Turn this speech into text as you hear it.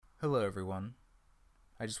Hello everyone.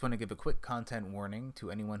 I just want to give a quick content warning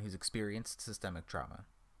to anyone who's experienced systemic trauma.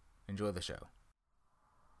 Enjoy the show.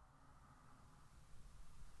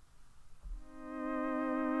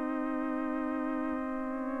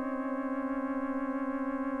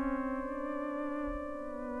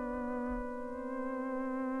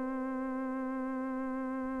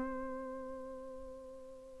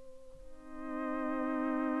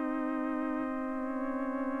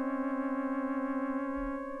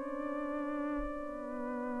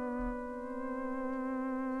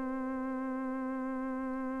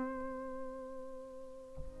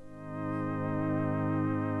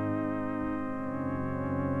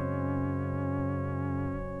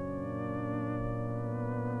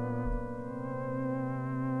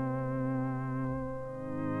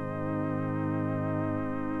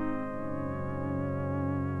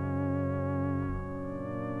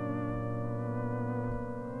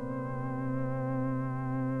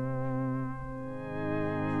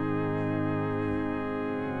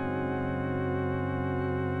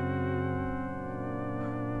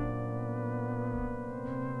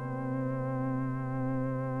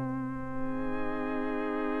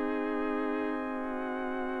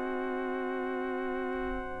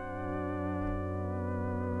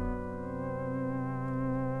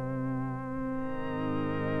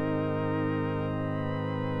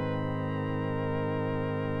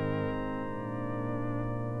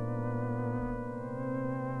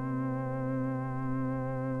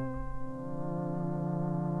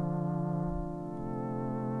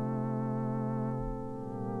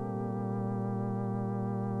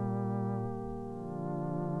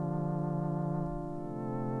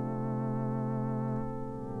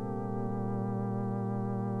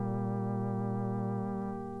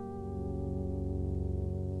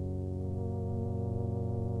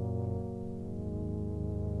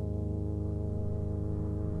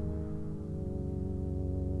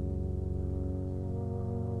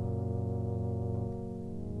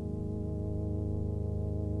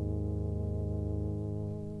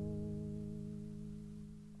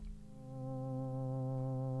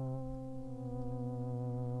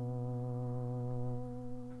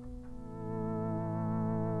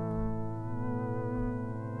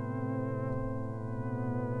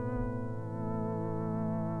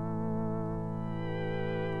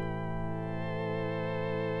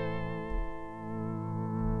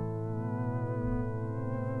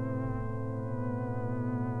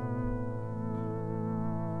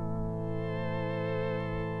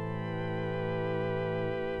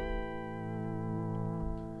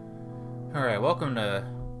 Alright, welcome to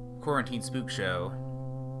Quarantine Spook Show.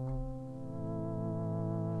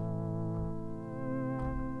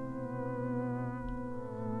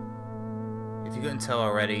 If you couldn't tell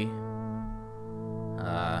already,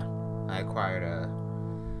 I acquired a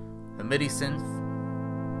MIDI synth,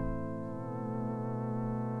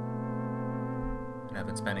 and I've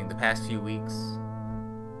been spending the past few weeks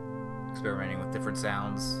experimenting with different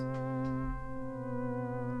sounds,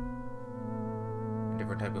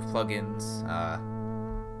 different type of plugins.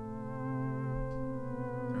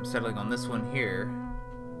 I'm settling on this one here.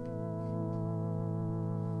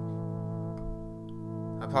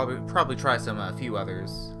 I'll probably try a few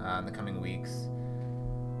others in the coming weeks,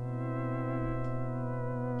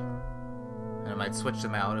 and I might switch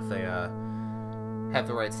them out if they have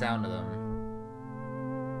the right sound to them.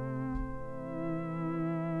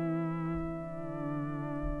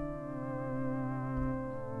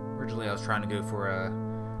 Originally I was trying to go for a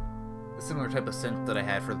similar type of synth that I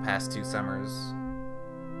had for the past 2 summers,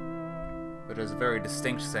 but it has a very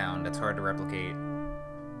distinct sound that's hard to replicate.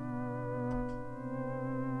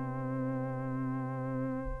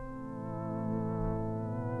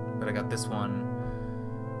 But I got this one,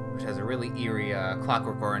 which has a really eerie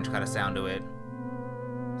Clockwork Orange kind of sound to it,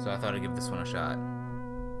 so I thought I'd give this one a shot.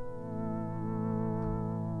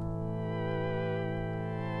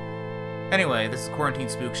 Anyway, this is Quarantine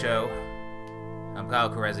Spook Show. I'm Kyle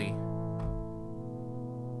Carezzi.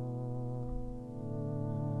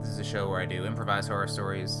 This is a show where I do improvised horror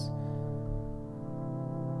stories.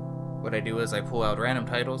 What I do is I pull out random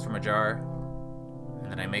titles from a jar,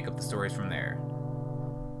 and then I make up the stories from there.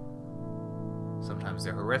 Sometimes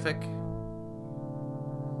they're horrific,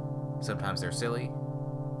 sometimes they're silly,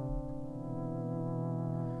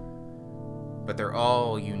 but they're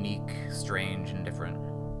all unique, strange, and different.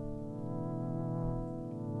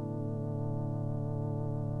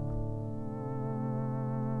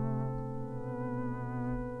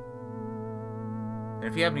 And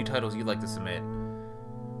if you have any titles you'd like to submit,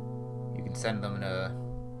 you can send them to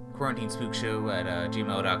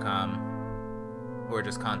quarantinespookshow@gmail.com, or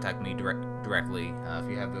just contact me directly if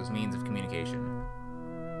you have those means of communication.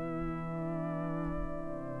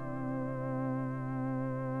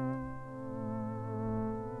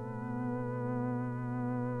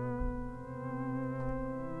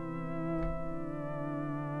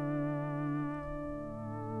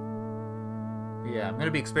 Yeah, I'm going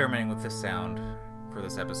to be experimenting with this sound for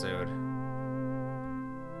this episode.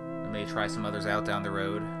 I may try some others out down the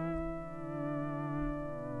road.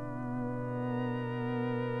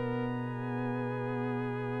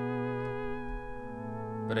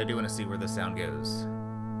 But I do want to see where this sound goes.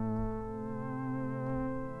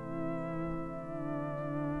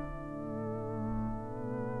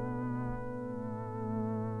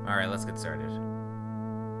 Alright, let's get started.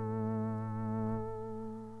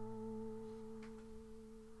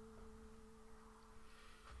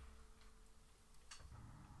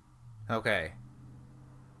 Okay.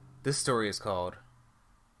 This story is called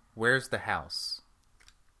Where's the House?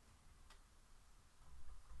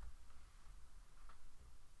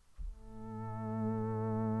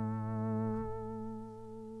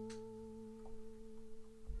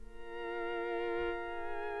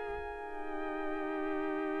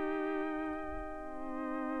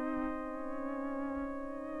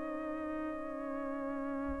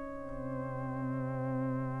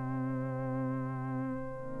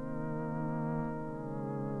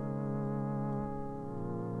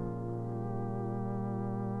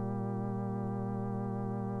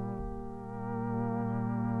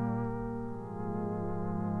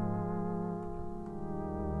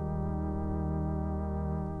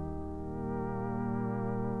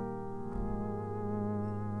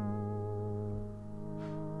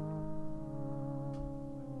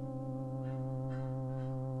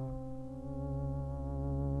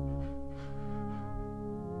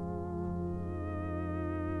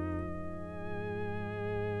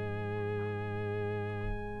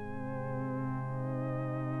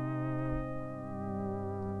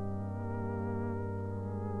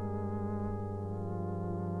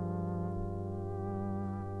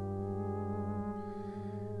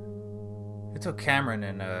 It took Cameron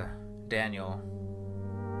and Daniel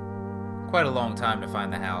quite a long time to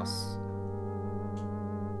find the house.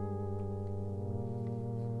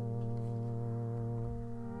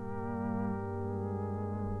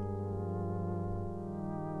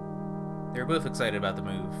 They were both excited about the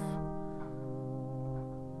move.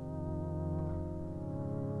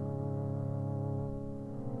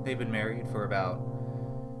 They've been married for about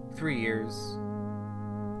 3 years.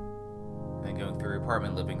 And going through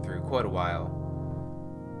apartment living through quite a while.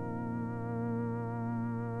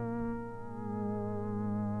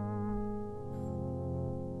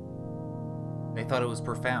 They thought it was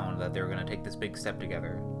profound that they were going to take this big step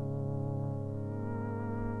together.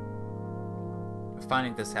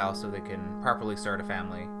 Finding this house so they can properly start a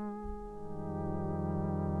family.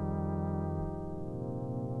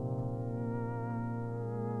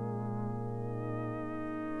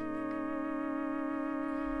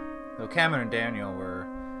 So Cameron and Daniel were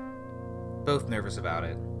both nervous about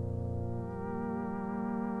it.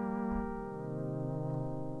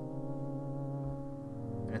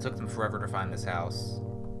 And it took them forever to find this house.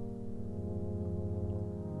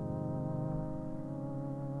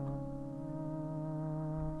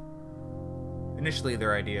 Initially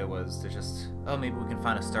their idea was to just, oh, maybe we can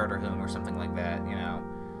find a starter home or something like that, you know.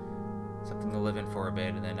 Something to live in for a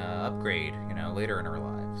bit and then upgrade, you know, later in our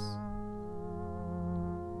lives.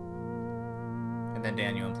 And then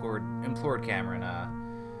Daniel implored Cameron,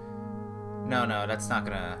 no, that's not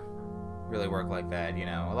gonna really work like that, you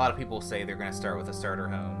know. A lot of people say they're gonna start with a starter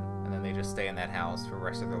home, and then they just stay in that house for the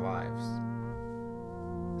rest of their lives.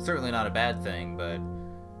 Certainly not a bad thing, but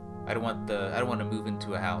I don't want to move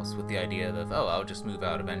into a house with the idea of, oh, I'll just move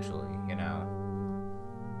out eventually, you know.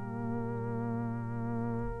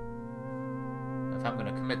 If I'm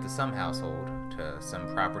gonna commit to some household, to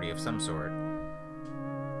some property of some sort,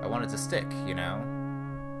 I want it to stick, you know?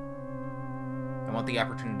 I want the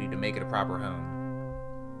opportunity to make it a proper home.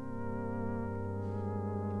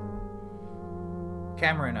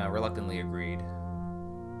 Cameron reluctantly agreed.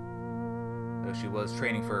 Though she was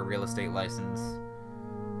training for a real estate license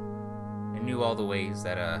and knew all the ways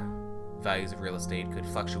that values of real estate could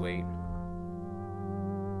fluctuate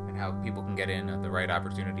and how people can get in at the right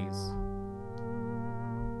opportunities.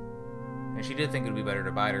 And she did think it would be better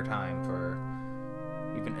to bide her time for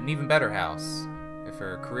an even better house if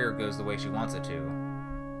her career goes the way she wants it to.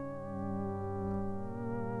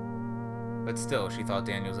 But still, she thought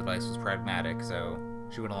Daniel's advice was pragmatic, so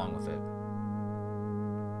she went along with it.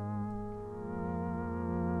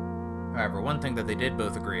 However, one thing that they did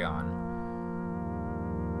both agree on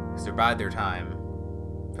is to bide their time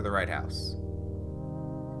for the right house.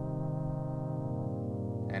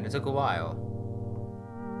 And it took a while.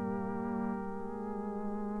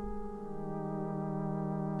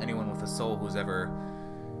 Anyone with a soul who's ever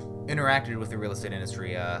interacted with the real estate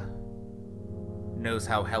industry knows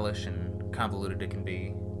how hellish and convoluted it can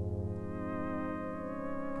be.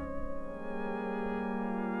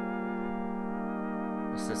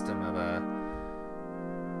 A system of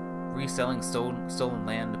reselling stolen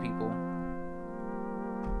land to people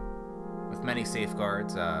with many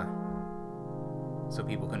safeguards so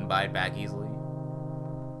people couldn't buy it back easily.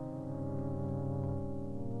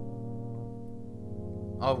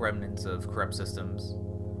 All remnants of corrupt systems.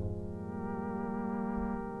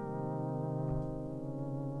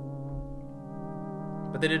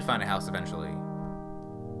 But they did find a house eventually.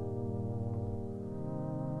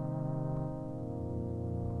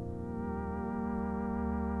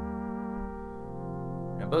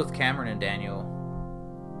 Now both Cameron and Daniel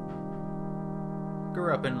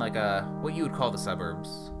grew up in like what you would call the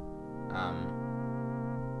suburbs.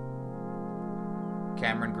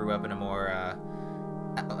 Cameron grew up in a more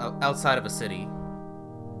outside of a city,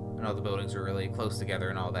 and all the buildings were really close together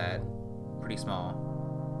and all that, pretty small.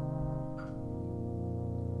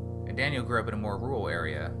 And Daniel grew up in a more rural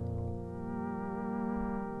area.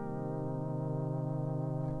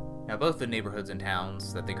 Now both the neighborhoods and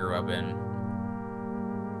towns that they grew up in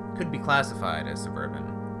could be classified as suburban,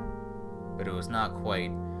 but it was not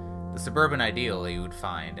quite the suburban ideal that you would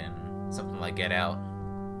find in something like Get Out.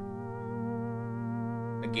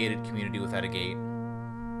 A gated community without a gate.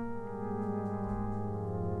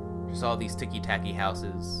 Just all these ticky-tacky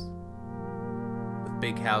houses, with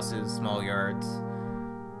big houses, small yards,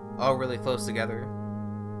 all really close together.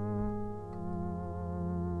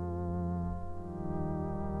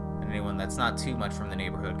 And anyone that's not too much from the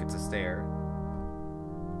neighborhood gets a stare.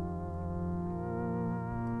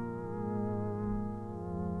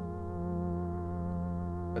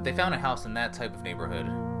 But they found a house in that type of neighborhood.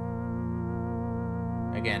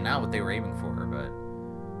 Again, not what they were aiming for, but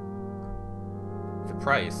the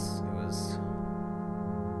price, it was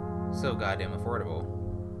so goddamn affordable.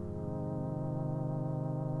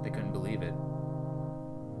 They couldn't believe it.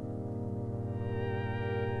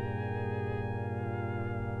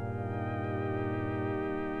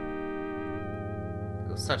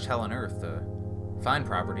 It was such hell on earth to find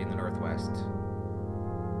property in the Northwest.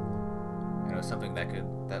 You know, something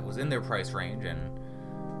that was in their price range and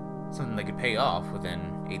something they could pay off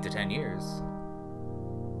within 8 to 10 years.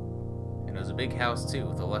 And it was a big house too,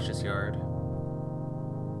 with a luscious yard.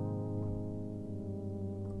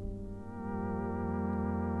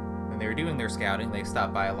 When they were doing their scouting, they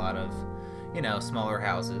stopped by a lot of, smaller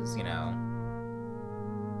houses,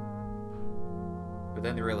 But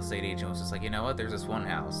then the real estate agent was just like, you know what, there's this one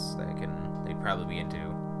house that they'd probably be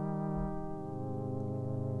into.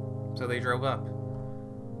 So they drove up.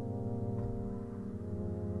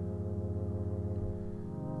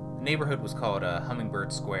 The neighborhood was called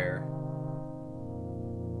Hummingbird Square.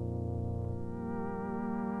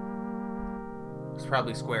 It was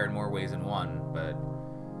probably square in more ways than one, but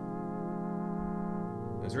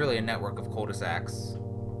it was really a network of cul-de-sacs,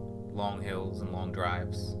 long hills, and long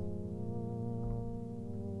drives.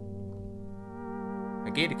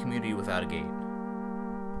 A gated community without a gate.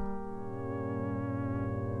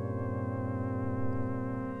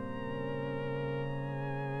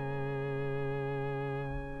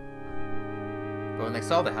 But when they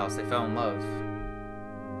saw the house, they fell in love.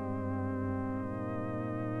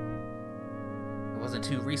 It wasn't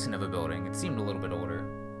too recent of a building. It seemed a little bit older.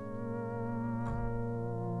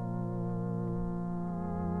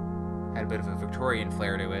 Had a bit of a Victorian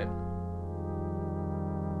flair to it.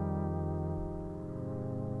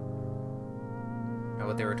 Now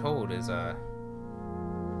what they were told is, a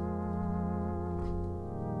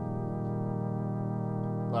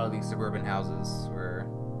lot of these suburban houses were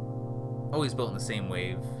always built in the same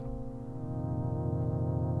wave.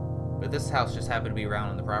 But this house just happened to be around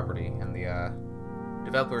on the property, and the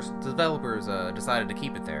developers decided to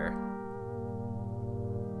keep it there.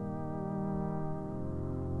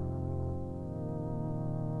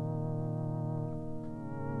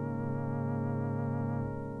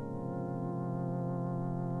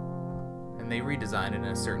 And they redesigned it in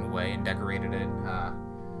a certain way and decorated it, and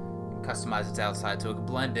customized its outside so it could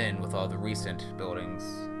blend in with all the recent buildings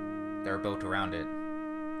that are built around it.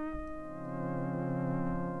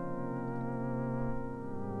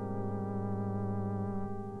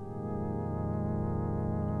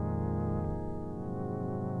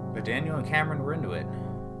 But Daniel and Cameron were into it.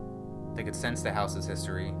 They could sense the house's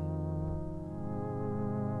history. It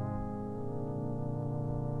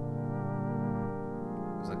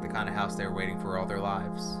was like the kind of house they were waiting for all their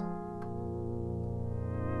lives.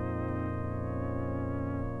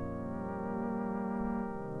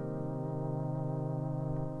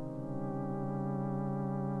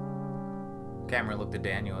 Cameron looked at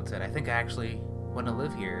Daniel and said, I think I actually want to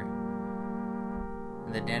live here.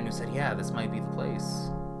 And then Daniel said, yeah, this might be the place.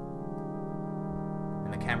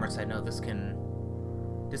 And then Cameron said, no, this can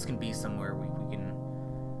be somewhere we can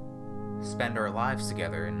spend our lives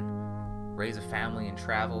together and raise a family and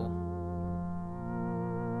travel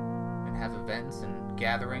and have events and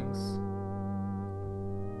gatherings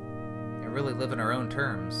and really live on our own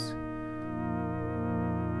terms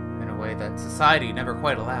in a way that society never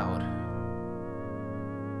quite allowed.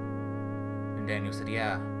 And Daniel said,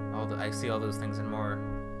 yeah, I see all those things and more.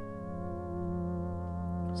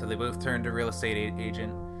 So they both turned to a real estate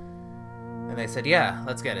agent and they said, yeah,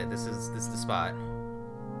 let's get it. This is the spot.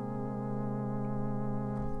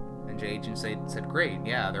 And the agent said, great,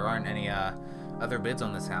 yeah, there aren't any other bids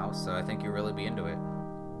on this house, so I think you'll really be into it.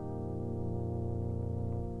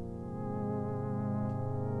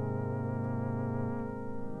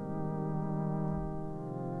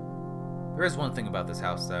 There is one thing about this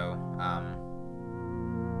house, though.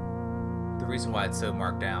 The reason why it's so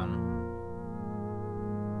marked down.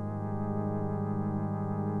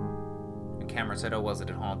 And Cameron said, oh, is it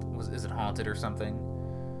haunted or something?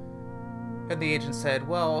 And the agent said,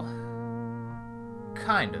 well,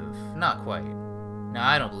 kind of. Not quite. Now,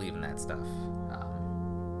 I don't believe in that stuff.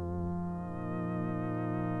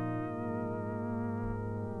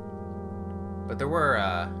 But there were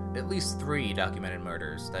at least 3 documented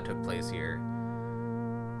murders that took place here.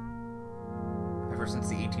 Ever since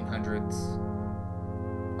the 1800s.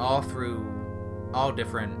 All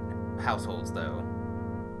different households, though.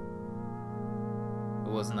 It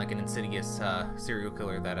wasn't like an insidious serial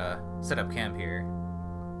killer that set up camp here.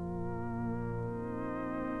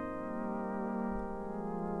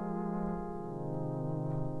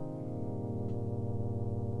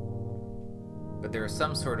 But there was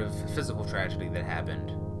some sort of physical tragedy that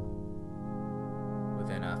happened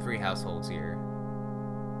within 3 households here.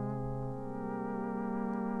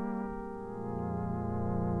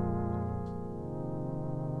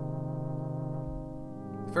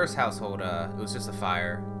 The first household, it was just a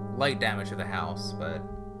fire. Light damage to the house, but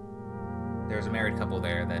there was a married couple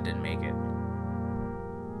there that didn't make it.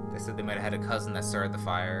 They said they might have had a cousin that started the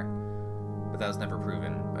fire, but that was never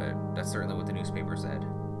proven, but that's certainly what the newspaper said.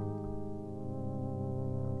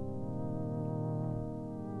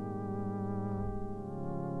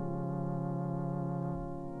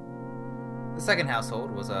 The second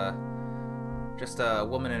household was just a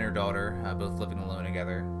woman and her daughter, both living alone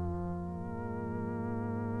together.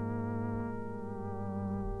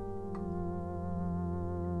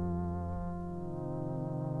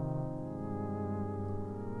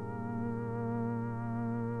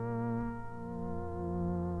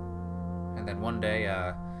 And then one day,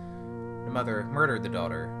 the mother murdered the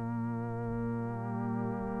daughter,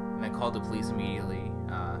 and then called the police immediately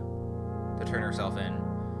to turn herself in.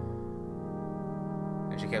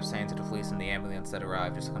 And she kept saying to the police and the ambulance that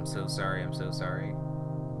arrived, just like, I'm so sorry, I'm so sorry.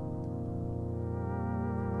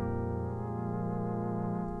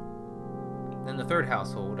 Then the third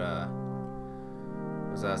household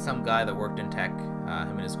was some guy that worked in tech. Him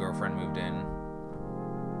and his girlfriend moved in.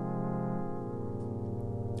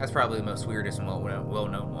 That's probably the most weirdest and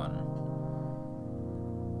well-known one.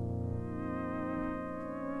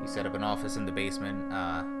 He set up an office in the basement,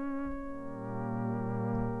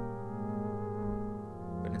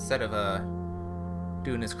 but instead of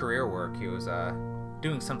doing his career work, he was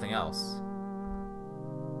doing something else.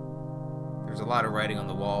 There was a lot of writing on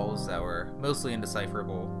the walls that were mostly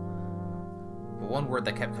indecipherable, but one word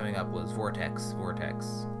that kept coming up was vortex,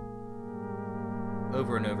 vortex.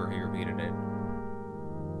 Over and over he repeated it.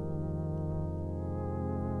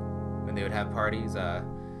 When they would have parties,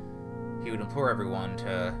 he would implore everyone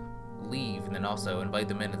to leave and then also invite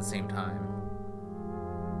them in at the same time.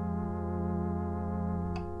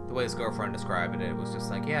 The way his girlfriend described it, it was just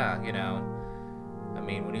like, yeah, you know, I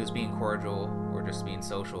mean, when he was being cordial or just being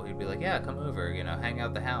social, he'd be like, yeah, come over, you know, hang out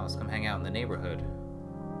at the house, come hang out in the neighborhood.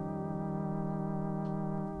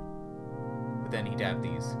 But then he'd have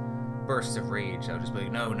these bursts of rage that would just be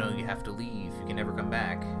like, no, you have to leave, you can never come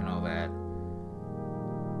back, and all that.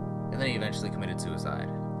 And then he eventually committed suicide.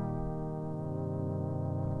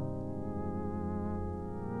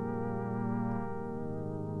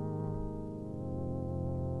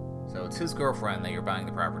 So it's his girlfriend that you're buying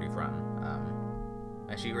the property from.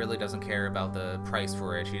 And she really doesn't care about the price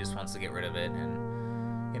for it. She just wants to get rid of it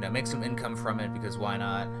and, you know, make some income from it, because why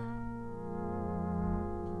not?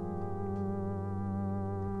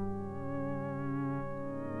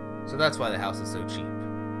 So that's why the house is so cheap.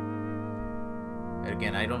 And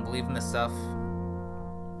again, I don't believe in this stuff.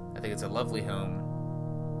 I think it's a lovely home.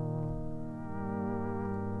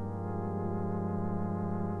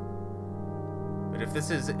 But if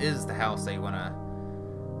this is the house that you want to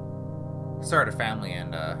start a family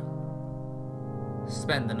and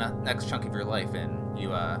spend the next chunk of your life in, you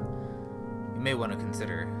may want to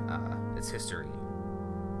consider its history.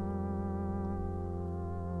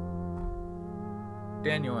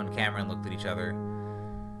 Daniel and Cameron looked at each other.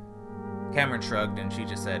 Cameron shrugged, and she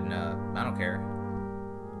just said, "No, I don't care."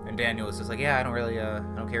 And Daniel was just like, "Yeah, I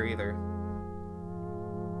don't care either."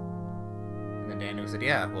 And then Daniel said,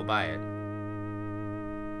 "Yeah, we'll buy it."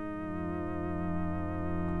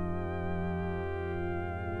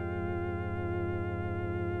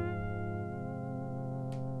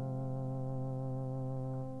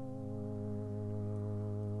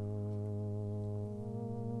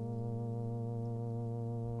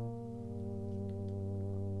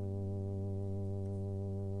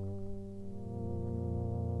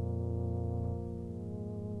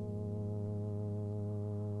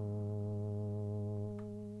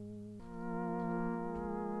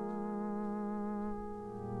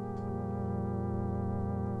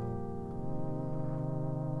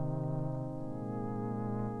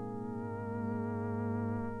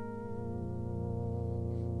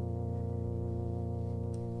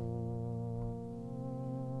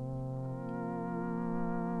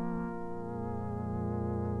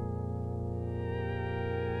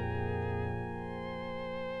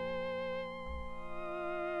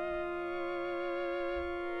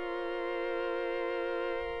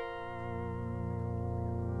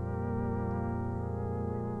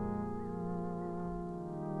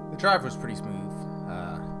 The drive was pretty smooth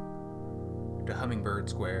to Hummingbird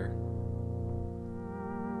Square.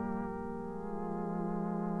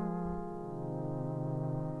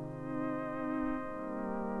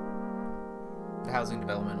 The housing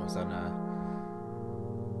development was on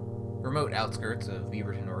remote outskirts of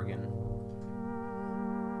Beaverton, Oregon.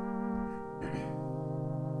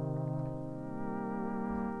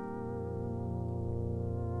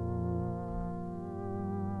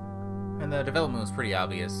 And the development was pretty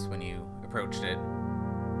obvious when you approached it.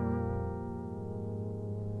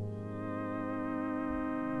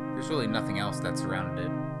 There's really nothing else that surrounded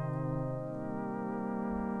it.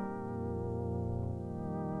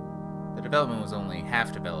 The development was only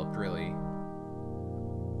half developed, really.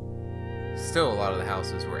 Still, a lot of the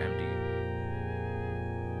houses were empty.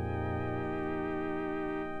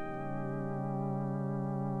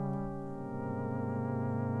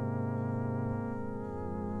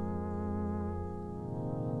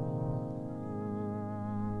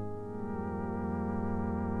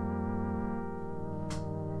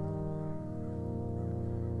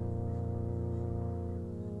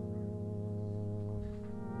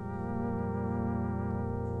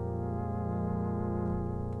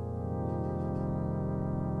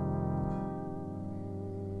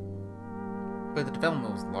 But the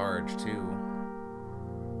development was large, too.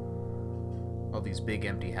 All these big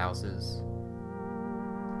empty houses.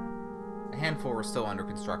 A handful were still under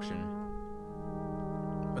construction,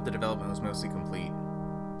 but the development was mostly complete.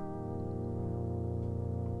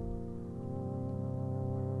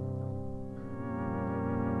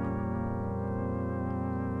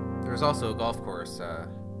 There was also a golf course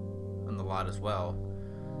on the lot as well,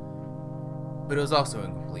 but it was also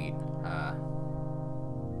incomplete.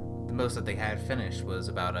 The most that they had finished was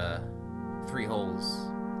about 3 holes.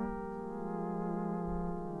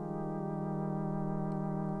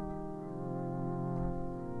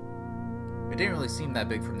 It didn't really seem that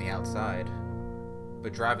big from the outside,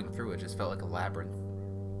 but driving through it just felt like a labyrinth.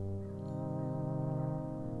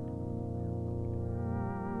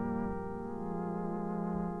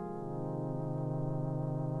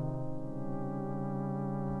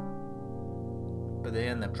 But they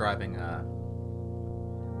ended up driving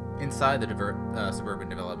inside the suburban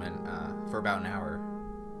development for about an hour.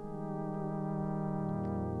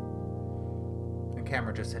 And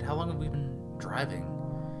Cameron just said, "How long have we been driving?"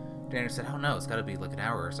 Daniel said, "Oh no, it's gotta be like an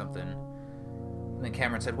hour or something." And then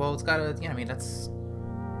Cameron said, "Well, it's gotta, I mean, that's,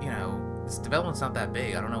 this development's not that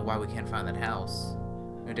big. I don't know why we can't find that house."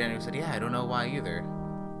 And Daniel said, "Yeah, I don't know why either."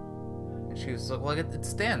 And she was like, "Well, it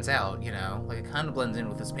stands out, like it kind of blends in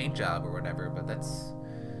with this paint job or whatever, but that's,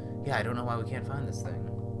 yeah, I don't know why we can't find this thing."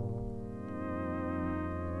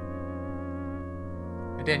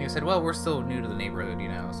 And Daniel said, "Well, we're still new to the neighborhood,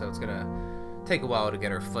 so it's gonna take a while to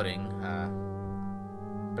get our footing.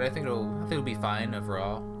 But I think it'll be fine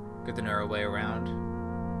overall. Get to know our way around."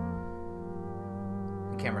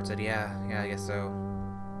 And Cameron said, "Yeah, I guess so."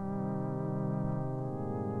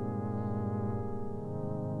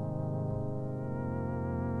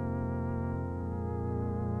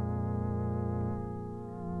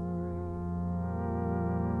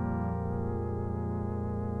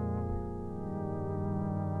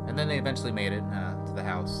 And then they eventually made it to the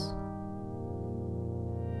house.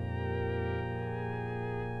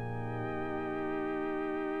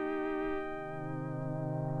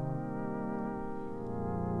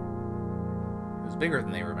 It was bigger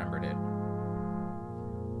than they remembered it.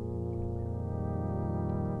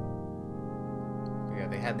 But yeah,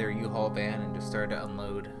 they had their U-Haul van and just started to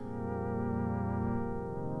unload.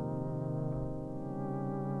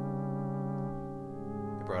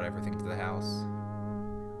 They brought everything to the house.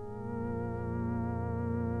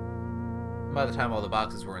 By the time all the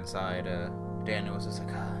boxes were inside, Daniel was just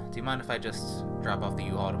like, do you mind if I just drop off the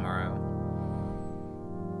U-Haul tomorrow?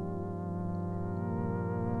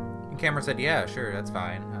 And Cameron said, yeah, sure, that's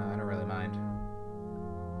fine. I don't really mind.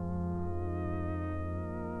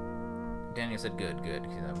 Daniel said, good.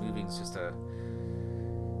 Moving's just it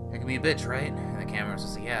can be a bitch, right? And then Cameron was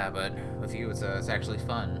just like, yeah, but with you, it's actually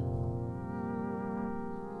fun.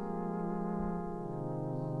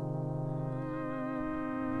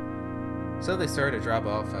 So they started to drop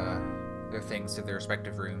off their things to their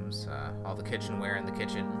respective rooms, all the kitchenware in the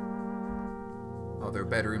kitchen, all their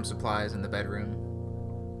bedroom supplies in the bedroom,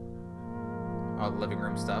 all the living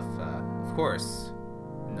room stuff, of course,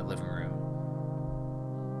 in the living room.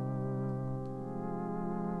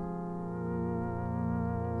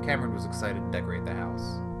 Cameron was excited to decorate the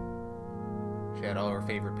house. She had all her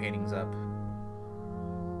favorite paintings up.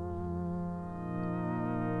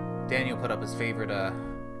 Daniel put up his favorite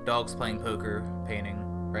dogs playing poker painting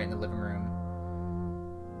right in the living room.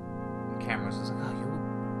 And Cameron was just like,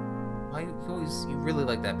 you really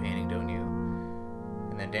like that painting, don't you?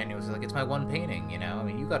 And then Daniel was like, it's my one painting, you know? I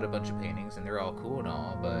mean, you got a bunch of paintings and they're all cool and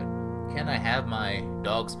all, but can I have my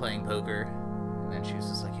dogs playing poker? And then she was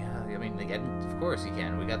just like, yeah, I mean, again, of course you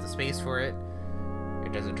can. We got the space for it.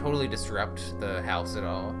 It doesn't totally disrupt the house at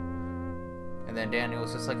all. And then Daniel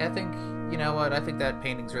was just like, I think, you know what? I think that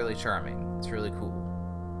painting's really charming. It's really cool.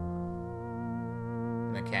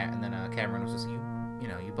 And then Cameron was just like,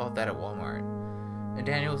 you bought that at Walmart. And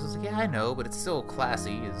Daniel was just like, yeah, I know, but it's still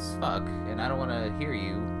classy as fuck, and I don't want to hear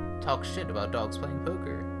you talk shit about dogs playing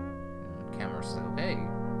poker. And Cameron was like, hey,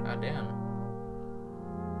 goddamn.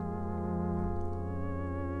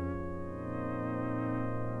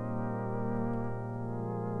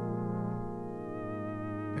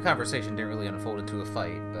 The conversation didn't really unfold into a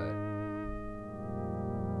fight, but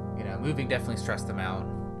moving definitely stressed them out.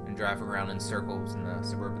 And driving around in circles in the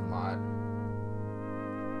suburban lot.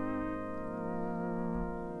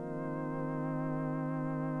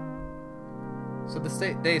 So the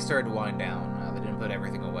day started to wind down. They didn't put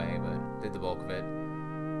everything away, but did the bulk of it.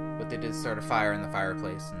 But they did start a fire in the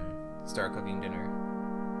fireplace and start cooking dinner.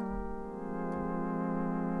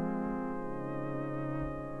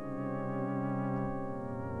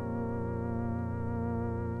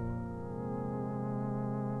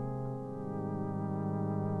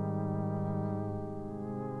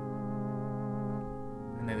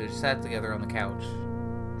 They just sat together on the couch,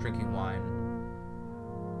 drinking wine,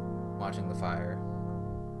 watching the fire,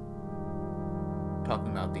 talking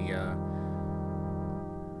about the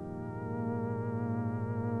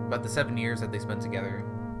 7 years that they spent together,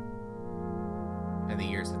 and the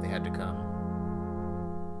years that they had to come.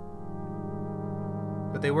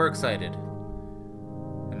 But they were excited,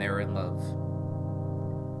 and they were in love.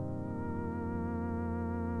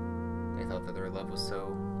 They thought that their love was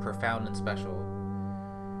so profound and special.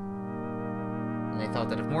 And they thought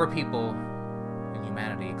that if more people in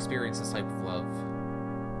humanity experienced this type of love,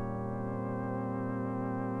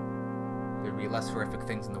 there'd be less horrific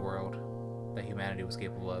things in the world that humanity was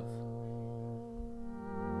capable of.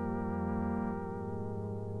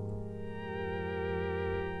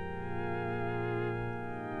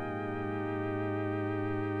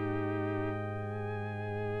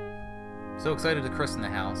 So excited to christen the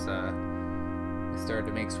house, they started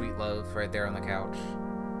to make sweet love right there on the couch.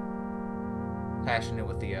 Passionate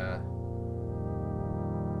with the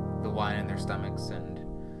wine in their stomachs and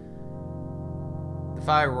the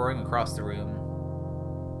fire roaring across the room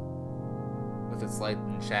with its light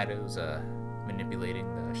and shadows manipulating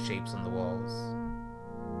the shapes on the walls.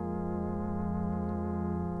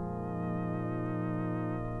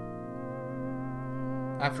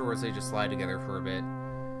 Afterwards, they just lie together for a bit,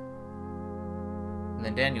 and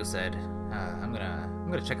then Daniel said, "I'm gonna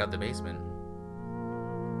check out the basement."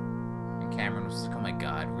 Cameron was like, oh my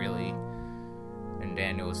god, really? And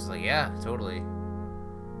Daniel was like, yeah, totally.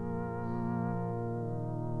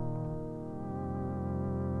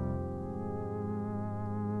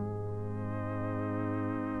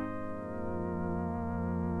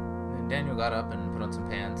 And Daniel got up and put on some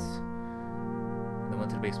pants, and then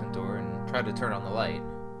went to the basement door and tried to turn on the light.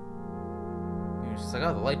 he was just like,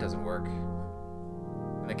 oh, the light doesn't work.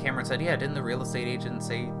 And then Cameron said, yeah, didn't the real estate agent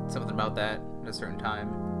say something about that at a certain time?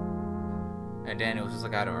 And Daniel was just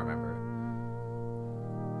like, I don't remember.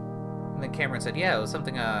 And then Cameron said, yeah, it was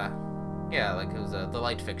something, yeah, like it was the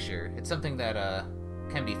light fixture. It's something that,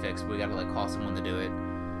 can be fixed, but we gotta, like, call someone to do it.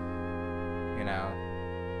 You know?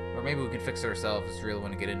 Or maybe we can fix it ourselves if we really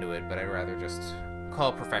want to get into it, but I'd rather just call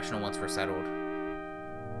a professional once we're settled.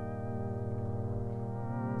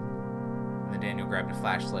 And then Daniel grabbed a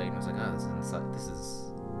flashlight and was like, oh, this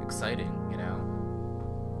is exciting, you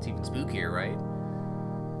know? It's even spookier, right?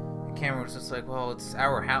 And Cameron was just like, well, it's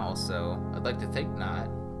our house, so I'd like to think not.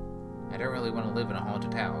 I don't really want to live in a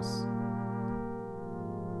haunted house.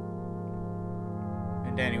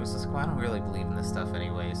 And Daniel was just like, well, I don't really believe in this stuff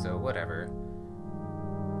anyway, so whatever.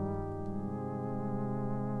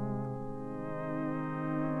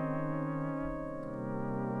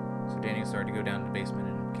 Daniel started to go down to the basement,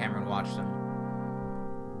 and Cameron watched him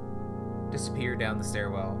disappear down the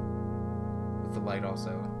stairwell with the light also.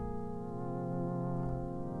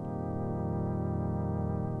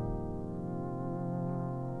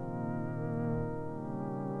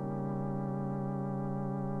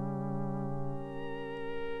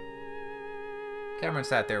 Cameron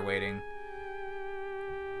sat there waiting,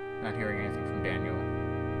 not hearing anything from Daniel.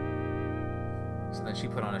 So then she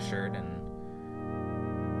put on a shirt and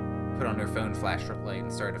put on her phone flashlight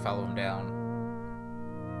and started to follow him down.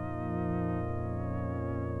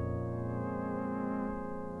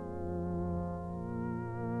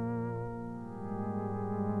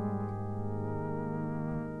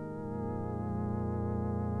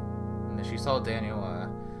 And then she saw Daniel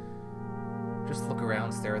just look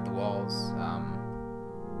around, stare at the walls.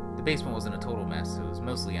 The basement wasn't a total mess, it was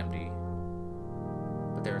mostly empty.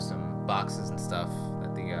 But there were some boxes and stuff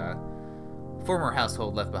that the former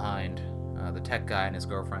household left behind, the tech guy and his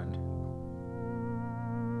girlfriend.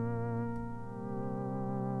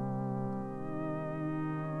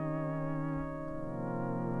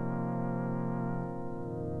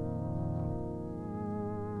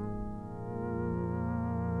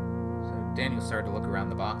 So Daniel started to look around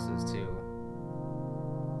the boxes too.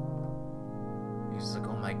 He was like,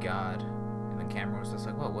 oh my god. And then Cameron was just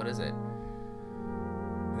like, well, what is it?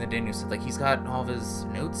 And then Daniel said, like, he's got all of his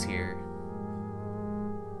notes here.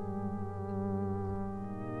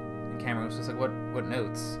 Cameron was just like, what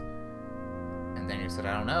notes? And then he said,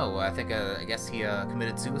 I don't know. I guess he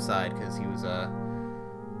committed suicide because he was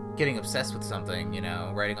getting obsessed with something, you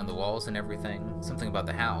know, writing on the walls and everything, something about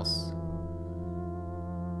the house.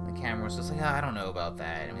 And Cameron was just like, I don't know about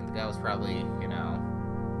that. I mean, the guy was probably, you know,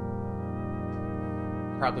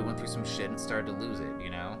 probably went through some shit and started to lose it,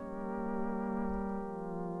 you know.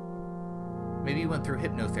 Maybe he went through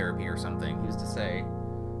hypnotherapy or something, he used to say.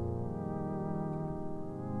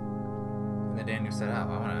 And then Daniel said, oh, I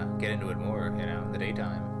want to get into it more, you know, in the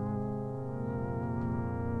daytime.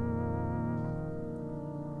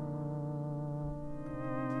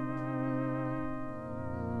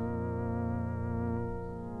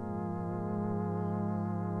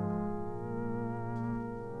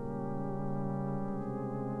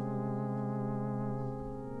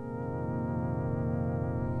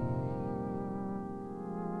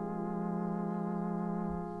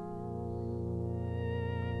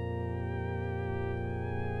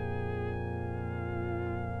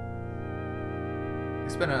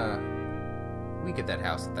 Spent a week at that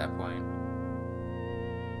house at that point.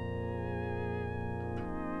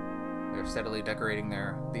 They're steadily decorating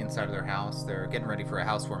the inside of their house. They're getting ready for a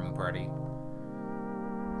housewarming party.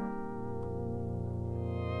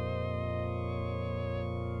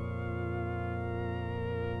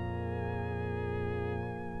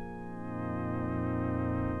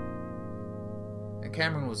 And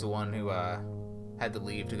Cameron was the one who had to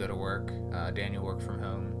leave to go to work. Daniel worked from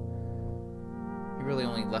home. He really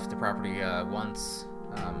only left the property once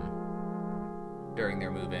during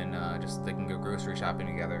their move-in, just so they can go grocery shopping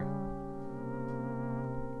together.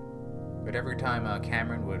 But every time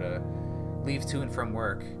Cameron would leave to and from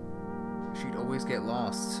work, she'd always get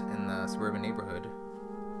lost in the suburban neighborhood.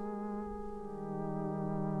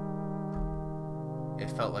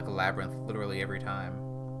 It felt like a labyrinth literally every time.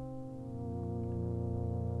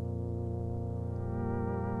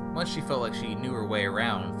 Once she felt like she knew her way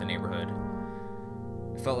around the neighborhood,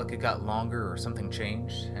 it felt like it got longer or something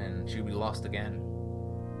changed, and she'd be lost again.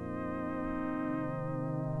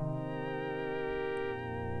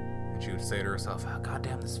 And she would say to herself, oh, God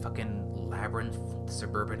damn this fucking labyrinth,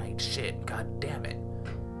 suburbanite shit, god damn it.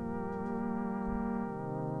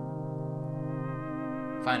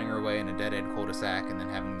 Finding her way in a dead-end cul-de-sac and then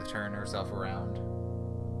having to turn herself around.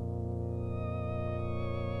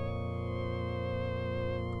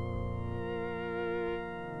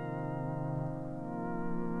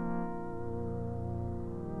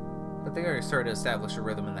 But they already started to establish a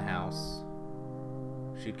rhythm in the house.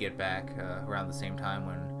 She'd get back around the same time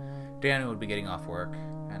when Daniel would be getting off work,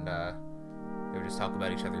 and they would just talk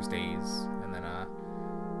about each other's days, and then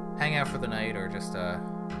hang out for the night, or just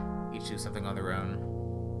each do something on their own.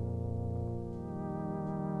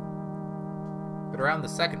 But around the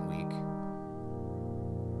second week,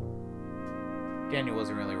 Daniel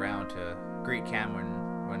wasn't really around to greet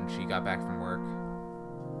Cameron when she got back from work.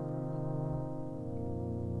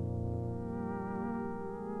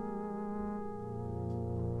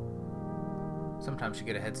 Sometimes she'd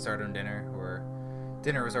get a head start on dinner, or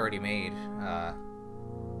dinner was already made,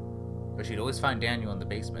 but she'd always find Daniel in the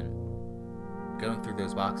basement, going through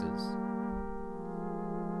those boxes.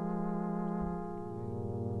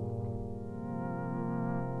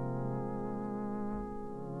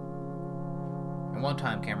 And one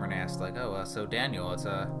time Cameron asked, like, oh, so Daniel,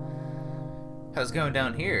 how's it going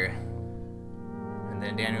down here? And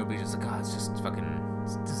then Daniel would be just like, oh, it's just fucking,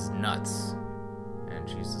 this is nuts. And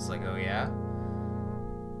she's just like, oh yeah?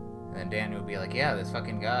 And then Daniel would be like, yeah, this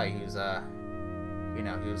fucking guy who's, there's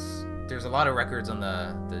a lot of records on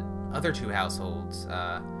the other two households,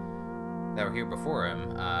 that were here before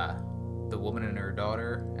him. The woman and her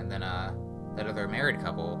daughter, and then, that other married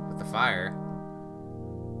couple with the fire.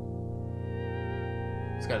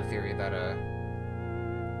 He's got a theory that,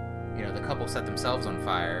 the couple set themselves on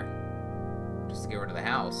fire just to get rid of the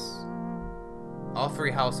house. All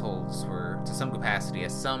three households were, to some capacity,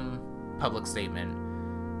 as some public statement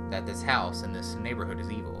that this house and this neighborhood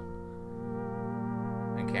is evil.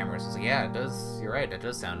 And Cameron says, yeah, it does, you're right, that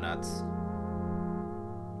does sound nuts.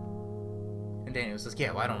 And Daniel says,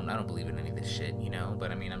 yeah, well, I don't believe in any of this shit,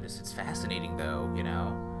 but I mean, it's fascinating though,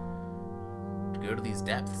 to go to these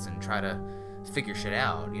depths and try to figure shit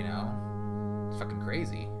out, it's fucking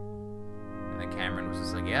crazy. And then Cameron was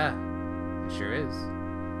just like, yeah, it sure is.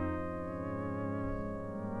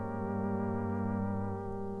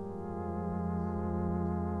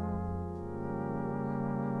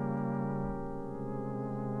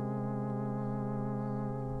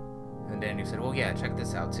 Daniel said, well, yeah, check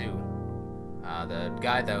this out, too. The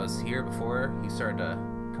guy that was here before, he started to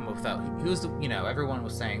come up without... He was, everyone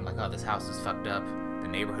was saying, like, oh, this house is fucked up. The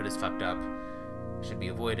neighborhood is fucked up. It should be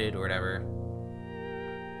avoided, or whatever.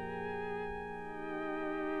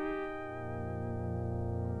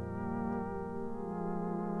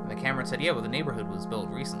 And the Cameron said, yeah, well, the neighborhood was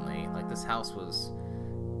built recently. Like, this house was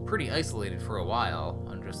pretty isolated for a while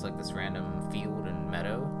on just, like, this random field and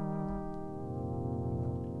meadow.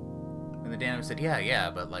 And then Daniel said, yeah,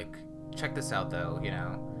 but, like, check this out, though,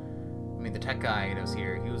 I mean, the tech guy that was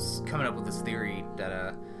here, he was coming up with this theory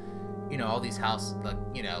that, all these houses, like,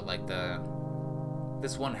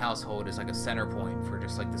 this one household is, like, a center point for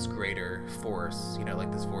just, like, this greater force,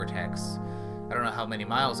 like this vortex. I don't know how many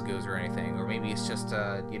miles it goes or anything, or maybe it's just,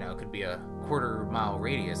 it could be a quarter-mile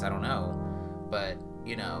radius, I don't know. But,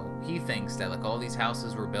 he thinks that, like, all these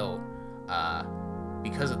houses were built,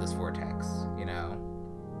 because of this vortex,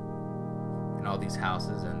 And all these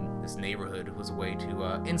houses and this neighborhood was a way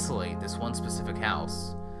to insulate this one specific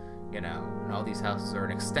house, and all these houses are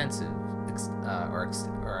an extensive, and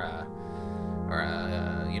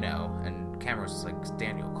Cameron was just like,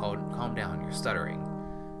 Daniel, calm down, you're stuttering.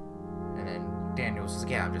 And then Daniel was just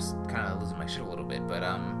like, yeah, I'm just kind of losing my shit a little bit, but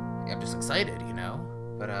I'm just excited,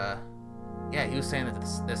 But yeah, he was saying that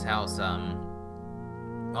this house,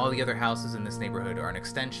 all the other houses in this neighborhood are an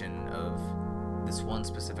extension of this one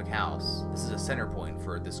specific house. This is a center point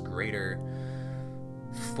for this greater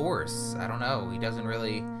force. I don't know. He doesn't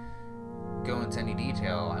really go into any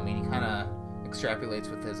detail. I mean, he kind of extrapolates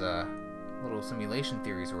with his little simulation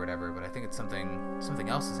theories or whatever, but I think it's something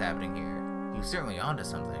else is happening here. He was certainly onto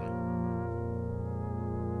something.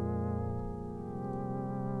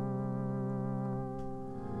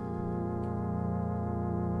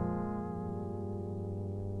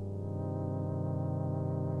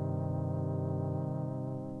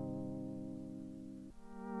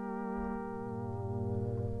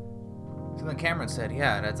 So then Cameron said,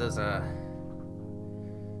 yeah, that does,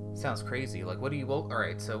 sounds crazy. Like,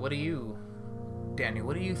 alright, so Daniel,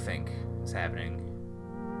 what do you think is happening?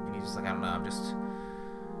 And he's just like, I don't know,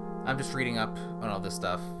 I'm just reading up on all this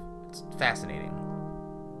stuff. It's fascinating.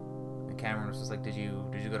 And Cameron was just like, did you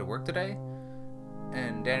go to work today?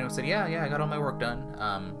 And Daniel said, yeah, I got all my work done.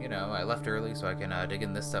 I left early so I can, dig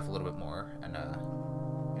in this stuff a little bit more, and,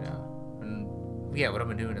 yeah, what I've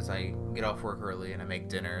been doing is I get off work early and I make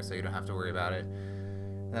dinner so you don't have to worry about it.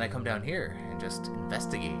 And then I come down here and just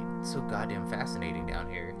investigate. It's so goddamn fascinating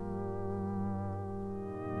down here.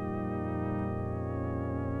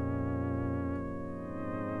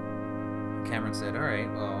 Cameron said,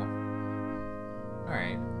 alright, well,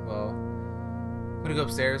 Alright, well, I'm gonna go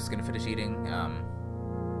upstairs, gonna finish eating.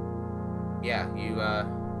 Yeah,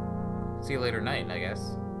 see you later tonight, I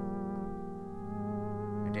guess.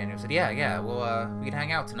 And Daniel said, yeah, well, we can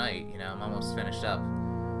hang out tonight, you know, I'm almost finished up.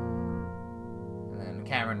 And then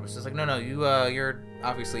Cameron was just like, no, you're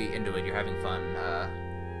obviously into it, you're having fun.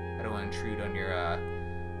 I don't want to intrude on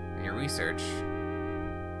your research,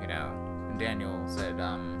 you know. And Daniel said,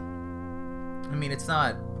 I mean, it's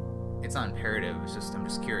not imperative, it's just, I'm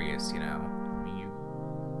just curious, you know. I mean,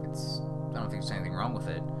 I don't think there's anything wrong with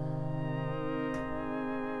it.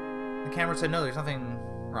 And Cameron said, no, there's nothing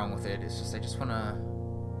wrong with it, it's just, I just want to,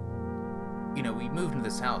 you know, we moved into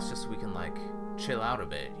this house just so we can, like, chill out a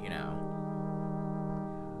bit, you know.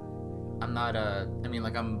 I'm not, I mean,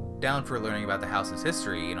 like, I'm down for learning about the house's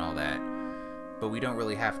history and all that, but we don't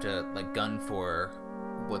really have to, like, gun for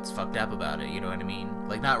what's fucked up about it, you know what I mean?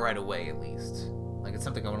 Like, not right away, at least. Like, it's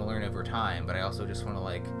something I want to learn over time, but I also just want to,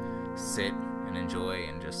 like, sit and enjoy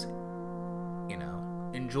and just, you know,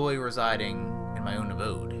 enjoy residing in my own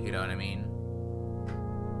abode, you know what I mean?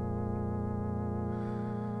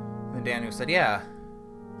 And Daniel said, yeah,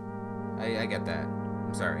 I get that.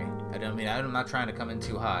 I'm sorry. I'm not trying to come in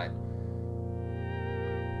too hot.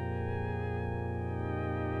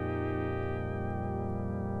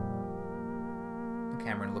 And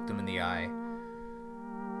Cameron looked him in the eye.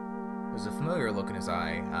 There was a familiar look in his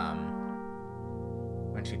eye,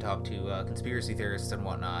 when she talked to conspiracy theorists and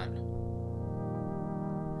whatnot.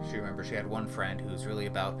 She remembered she had one friend who was really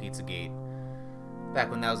about Pizzagate, back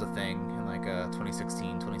when that was a thing, in like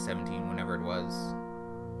 2016, 2017, whenever it was.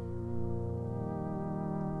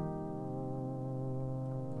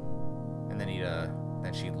 And then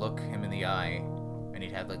then she'd look him in the eye, and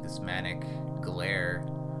he'd have like this manic glare.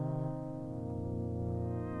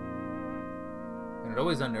 And it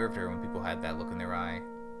always unnerved her when people had that look in their eye.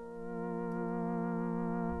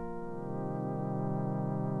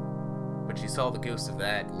 But she saw the ghost of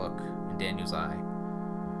that look in Daniel's eye.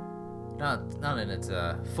 Not in its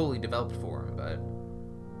fully developed form, but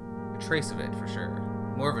a trace of it for sure.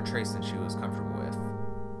 More of a trace than she was comfortable with.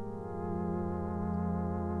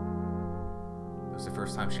 It was the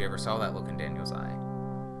first time she ever saw that look in Daniel's eye.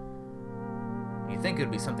 You'd think it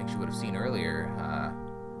would be something she would have seen earlier,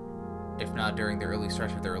 if not during the early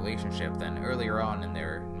stretch of their relationship, then earlier on in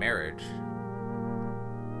their marriage.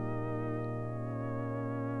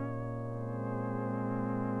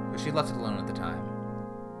 But she left it alone at the time.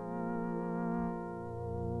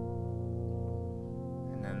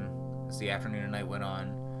 And then, as the afternoon and night went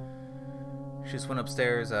on, she just went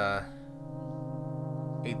upstairs,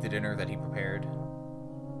 ate the dinner that he prepared,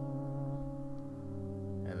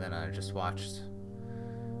 and then just watched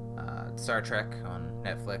Star Trek on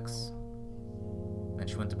Netflix. Then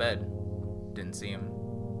she went to bed. Didn't see him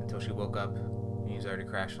until she woke up. He was already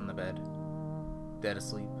crashed on the bed, dead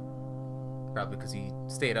asleep. Probably because he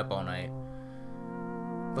stayed up all night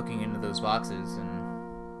looking into those boxes and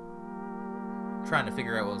trying to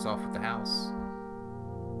figure out what was off with the house.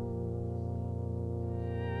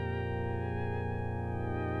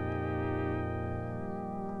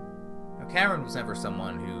 Now, Cameron was never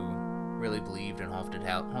someone who really believed in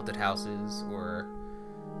haunted houses or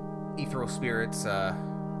ethereal spirits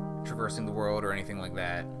traversing the world or anything like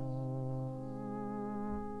that.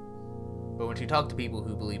 But when she talked to people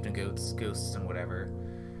who believed in ghosts and whatever,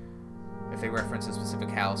 if they referenced a specific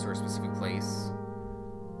house or a specific place,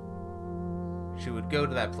 she would go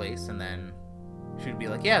to that place and then she would be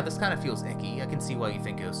like, yeah, this kind of feels icky. I can see why you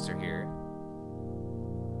think ghosts are here.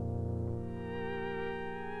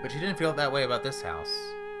 But she didn't feel that way about this house.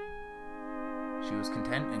 She was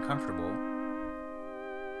content and comfortable.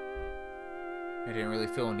 I didn't really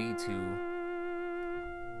feel a need to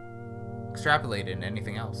extrapolate it into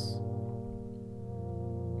anything else.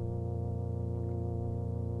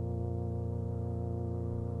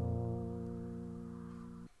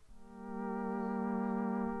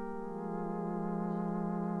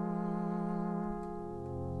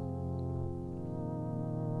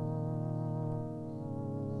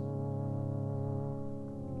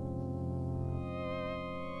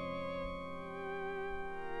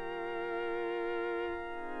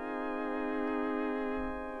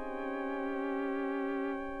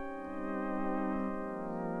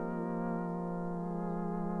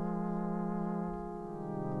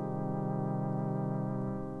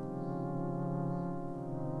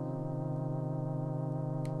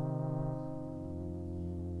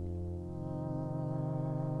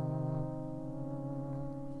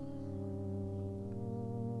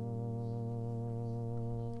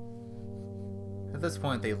 At this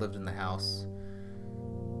point, they lived in the house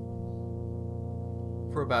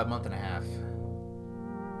for about a month and a half.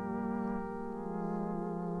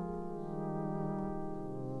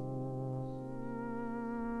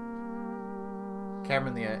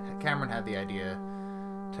 Cameron had the idea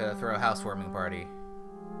to throw a housewarming party.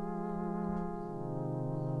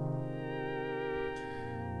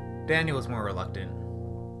 Daniel was more reluctant.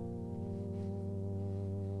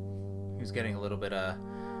 He was getting a little bit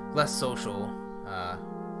less social,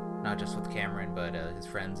 not just with Cameron, but his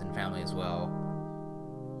friends and family as well.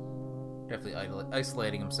 Definitely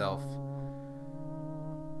isolating himself.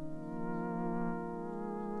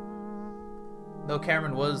 Though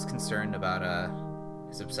Cameron was concerned about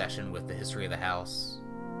his obsession with the history of the house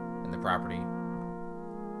and the property.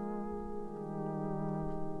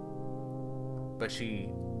 But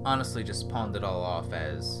she honestly just pawned it all off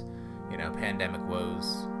as, you know, pandemic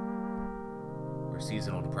woes or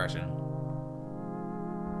seasonal depression.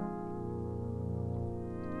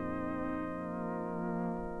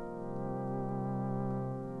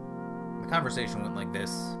 The conversation went like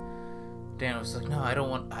this. Dan was like, "No, I don't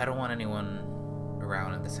want anyone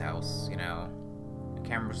around in this house, you know." And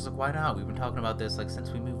Cameron was just like, "Why not? We've been talking about this like since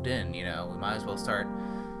we moved in, you know. We might as well start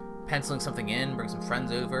penciling something in, bring some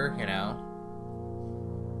friends over, you know."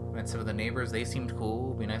 Met some of the neighbors, they seemed cool.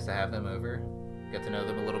 It'd be nice to have them over, get to know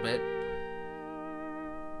them a little bit.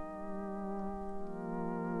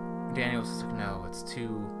 Daniel was just like, "No, it's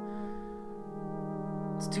too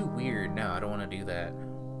weird. No, I don't want to do that."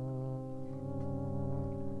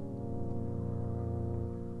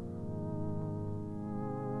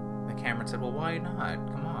 And Cameron said, "Well, why not?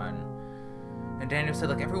 Come on." And Daniel said,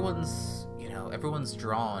 like, everyone's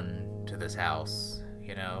drawn to this house,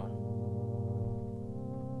 you know.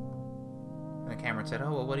 And Cameron said,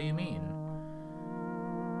 "Oh, well, what do you mean?"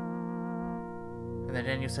 And then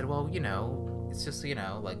Daniel said, "Well, you know, it's just, you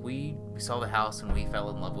know, like, we saw the house and we fell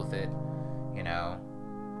in love with it, you know.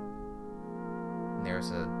 And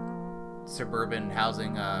there's a suburban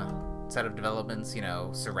housing set of developments, you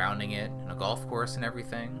know, surrounding it, and a golf course and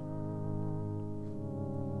everything.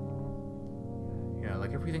 You know,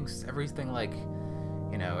 like, everything like,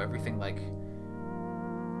 you know, everything like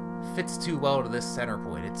fits too well to this center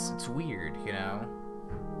point. It's weird, you know."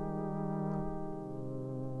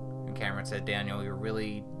 And Cameron said, "Daniel, you're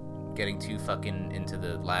really getting too fucking into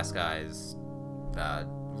the last guy's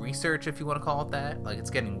research, if you want to call it that. Like,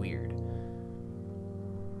 it's getting weird."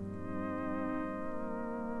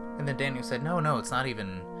 And then Daniel said, no, it's not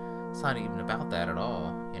even about that at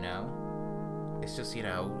all, you know. It's just, you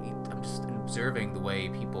know, I'm just observing the way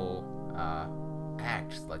people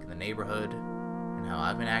act, like in the neighborhood, and how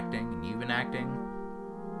I've been acting and you've been acting.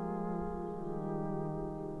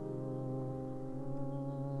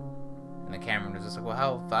 And then Cameron was just like, "Well,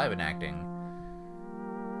 how have I been acting?"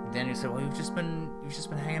 And Daniel said, "Well, you've just been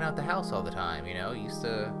hanging out at the house all the time, you know. You used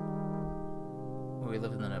to, when we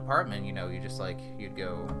lived in an apartment, you know, you'd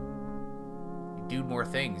do more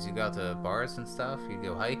things. You'd go out to bars and stuff, you'd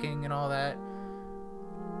go hiking and all that.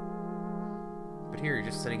 But here, you're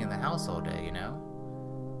just sitting in the house all day, you know."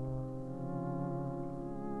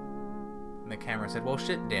 And the camera said, "Well,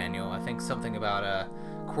 shit, Daniel, I think something about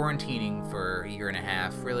quarantining for a year and a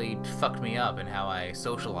half really fucked me up in how I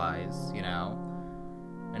socialize, you know.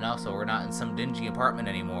 And also, we're not in some dingy apartment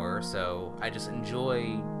anymore, so I just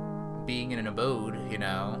enjoy being in an abode, you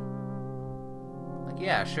know. Like,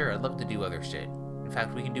 yeah, sure, I'd love to do other shit. In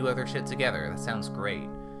fact, we can do other shit together. That sounds great.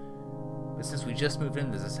 But since we just moved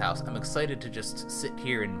into this house, I'm excited to just sit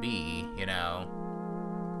here and be, you know,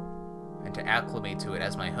 and to acclimate to it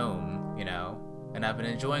as my home, you know. And I've been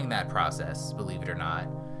enjoying that process, believe it or not.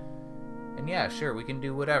 And yeah, sure, we can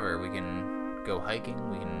do whatever. We can go hiking,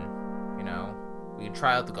 we can, you know, we can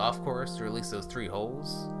try out the golf course, or at least those 3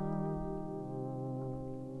 holes."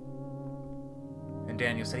 And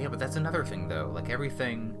Daniel said, "Yeah, but that's another thing, though. Like,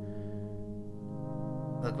 everything,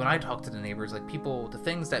 like, when I talk to the neighbors, like, the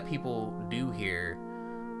things that people do here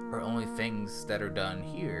are only things that are done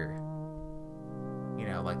here. You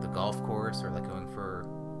know, like the golf course, or like going for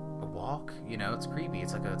a walk, you know, it's creepy.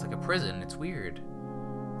 It's like a prison. It's weird."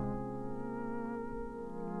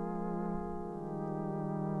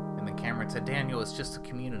 And then Cameron said, "Daniel, it's just a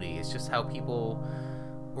community. It's just how people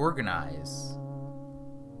organize.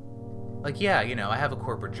 Like, yeah, you know, I have a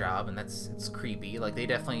corporate job, and it's creepy. Like, they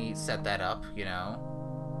definitely set that up, you know.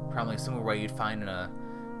 Probably somewhere where you'd find in a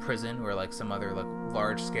prison or like some other like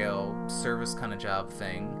large-scale service kind of job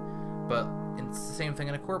thing. But it's the same thing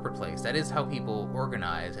in a corporate place. That is how people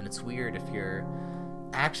organize, and it's weird if your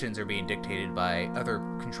actions are being dictated by other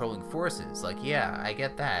controlling forces. Like, yeah, I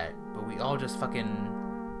get that, but we all just fucking...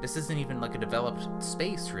 This isn't even like a developed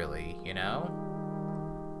space, really, you know?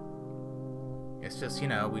 It's just, you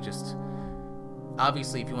know, we just...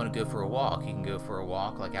 Obviously, if you want to go for a walk, you can go for a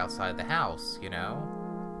walk, like, outside the house, you know?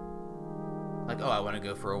 Like, oh, I want to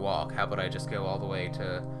go for a walk. How about I just go all the way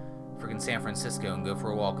to freaking San Francisco and go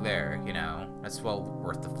for a walk there, you know? That's well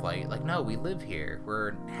worth the flight. Like, no, we live here.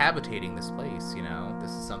 We're habitating this place, you know?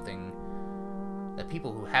 This is something that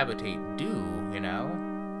people who habitate do, you know?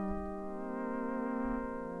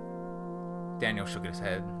 Daniel shook his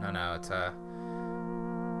head. No, it's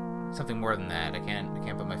something more than that. I can't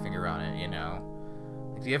put my finger on it, you know?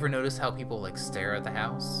 Like, do you ever notice how people, like, stare at the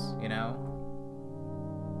house, you know?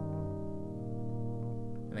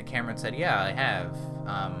 And then Cameron said, yeah, I have.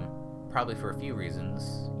 Probably for a few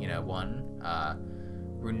reasons. You know, one,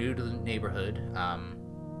 we're new to the neighborhood,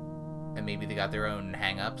 and maybe they got their own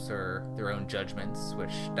hang-ups or their own judgments,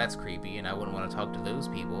 which, that's creepy, and I wouldn't want to talk to those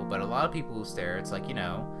people. But a lot of people who stare, it's like, you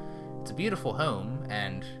know, it's a beautiful home,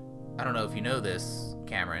 and I don't know if you know this,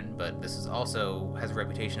 Cameron, but this is also has a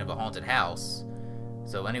reputation of a haunted house.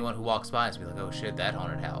 So anyone who walks by is be like, oh shit, that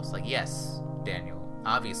haunted house. Like, yes, Daniel,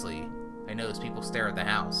 obviously, I notice people stare at the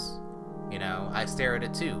house. You know, I stare at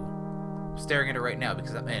it too. I'm staring at it right now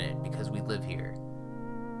because I'm in it, because we live here.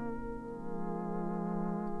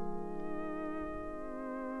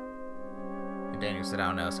 And Daniel said, I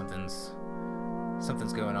don't know, something's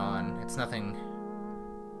going on. It's nothing,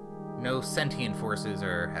 no sentient forces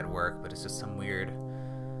are at work, but it's just some weird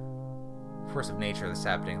force of nature that's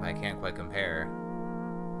happening that I can't quite compare.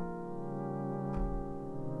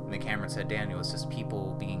 And then Cameron said, Daniel, it's just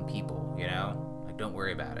people being people, you know? Like, don't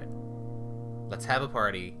worry about it. Let's have a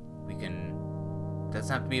party. We can... It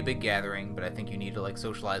doesn't have to be a big gathering, but I think you need to, like,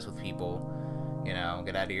 socialize with people. You know,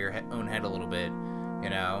 get out of your own head a little bit, you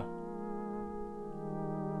know?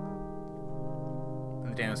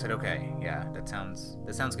 And Daniel said, okay, yeah, that sounds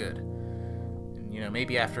good. And, you know,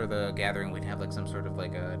 maybe after the gathering we'd have, like, some sort of,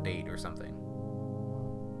 like, a date or something.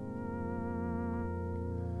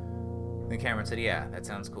 Then Cameron said, yeah, that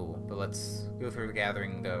sounds cool, but let's go through the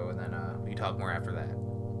gathering, though, and then we talk more after that.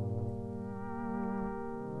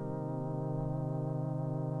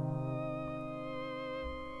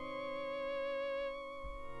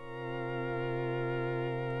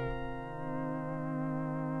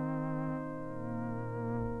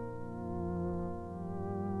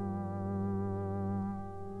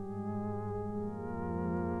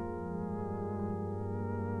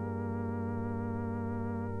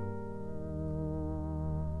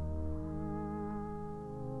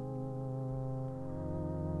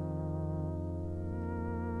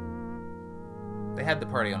 They had the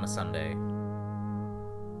party on a Sunday.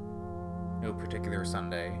 No particular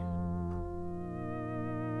Sunday.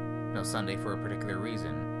 No Sunday for a particular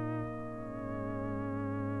reason.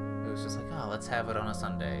 It was just like, oh, let's have it on a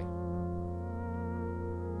Sunday.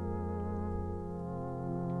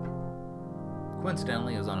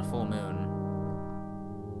 Coincidentally, it was on a full moon.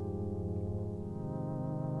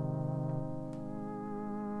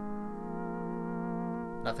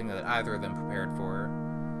 Nothing that either of them prepared for.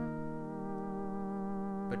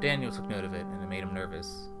 But Daniel took note of it, and it made him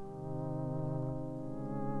nervous.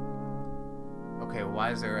 Okay, well,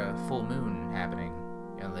 why is there a full moon happening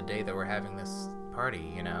on the day that we're having this party,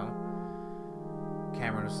 you know?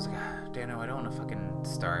 Cameron was just like, Daniel, I don't want to fucking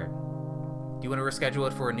start. Do you want to reschedule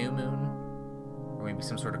it for a new moon? Or maybe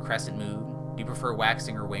some sort of crescent moon? Do you prefer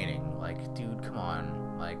waxing or waning? Like, dude, come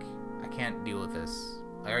on. Like, I can't deal with this.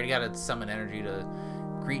 I already gotta summon energy to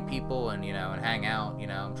greet people and, you know, and hang out, you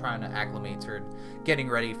know. I'm trying to acclimate to getting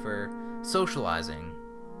ready for socializing.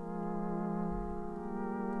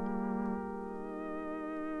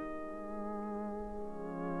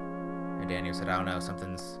 And Daniel said, I don't know,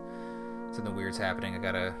 something weird's happening.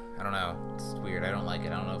 I don't know, it's weird, I don't like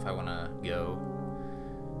it, I don't know if I want to go.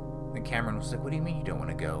 Then Cameron was like, what do you mean you don't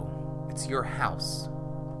want to go? It's your house.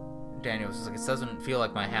 Daniel was like, it doesn't feel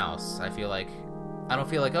like my house. I don't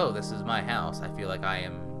feel like, oh, this is my house. I feel like I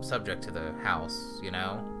am subject to the house, you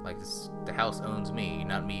know? Like, the house owns me,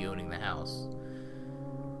 not me owning the house.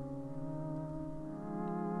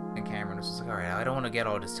 And Cameron was just like, alright, I don't want to get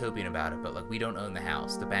all dystopian about it, but, like, we don't own the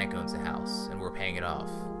house. The bank owns the house, and we're paying it off.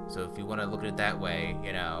 So if you want to look at it that way,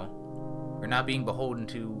 you know, we're not being beholden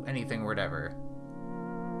to anything or whatever.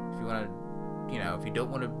 If you want to, you know, if you don't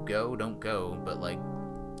want to go, don't go, but, like,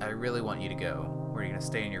 I really want you to go. Or are you going to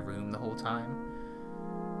stay in your room the whole time?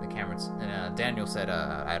 And Daniel said,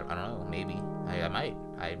 I don't know, maybe. I might.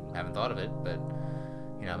 I haven't thought of it, but,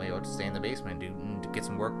 you know, maybe I'll just stay in the basement and get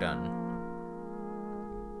some work done.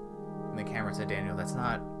 And then Cameron said, Daniel, that's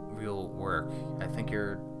not real work. I think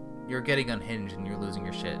you're getting unhinged and you're losing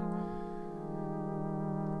your shit.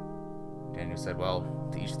 Daniel said, well,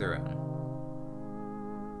 to each their own.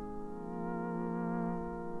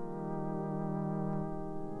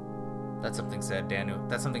 That's something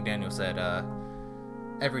Daniel said,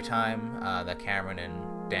 every time that Cameron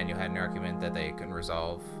and Daniel had an argument that they couldn't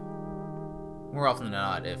resolve, more often than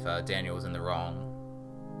not, if Daniel was in the wrong,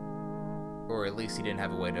 or at least he didn't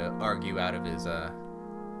have a way to argue out of his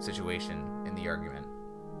situation in the argument,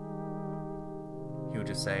 he would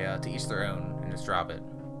just say, to each their own, and just drop it.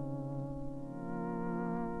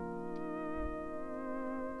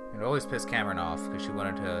 It always pissed Cameron off, because she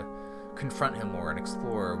wanted to confront him more and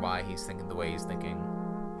explore why he's thinking the way he's thinking.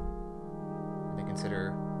 And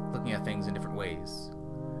consider looking at things in different ways.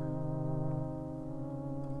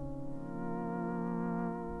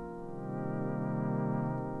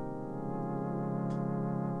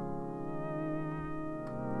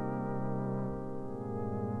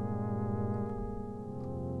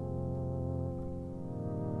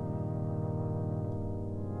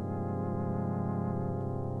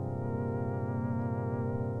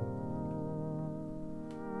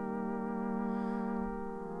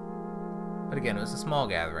 But again, it was a small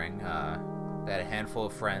gathering. They had a handful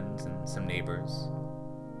of friends and some neighbors.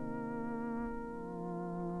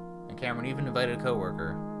 And Cameron even invited a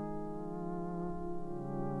coworker.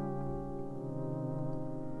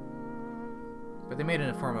 But they made it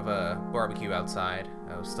in the form of a barbecue outside.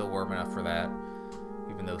 It was still warm enough for that,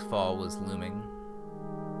 even though fall was looming.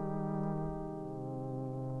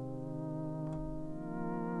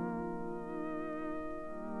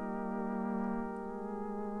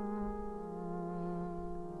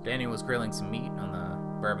 Daniel was grilling some meat on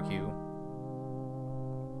the barbecue.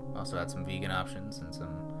 Also had some vegan options and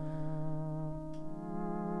some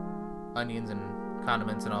onions and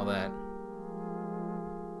condiments and all that.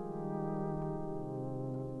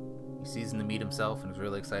 He seasoned the meat himself and was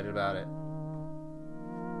really excited about it.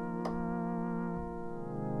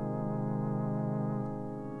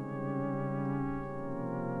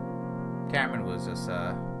 Cameron was just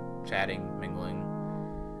chatting, mingling.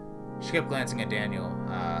 She kept glancing at Daniel,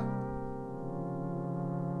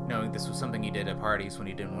 knowing this was something he did at parties when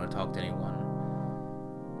he didn't want to talk to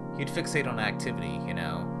anyone. He'd fixate on activity, you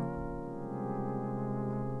know.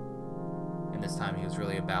 And this time he was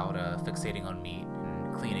really about fixating on meat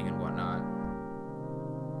and cleaning and whatnot.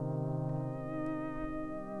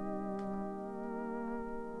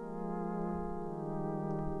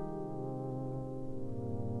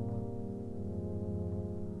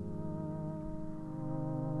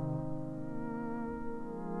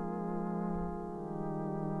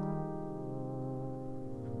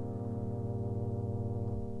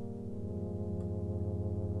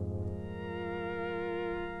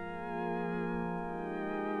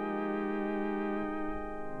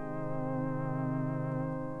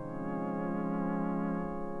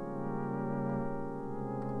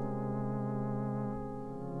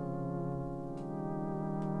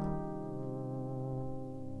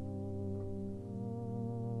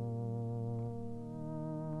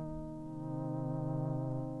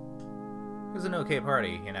 It was an okay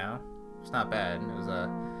party, you know? It's not bad. It was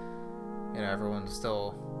you know, everyone's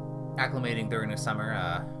still acclimating during the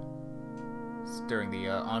summer, during the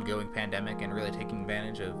ongoing pandemic, and really taking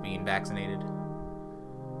advantage of being vaccinated.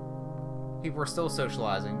 People were still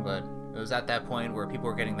socializing, but it was at that point where people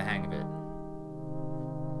were getting the hang of it.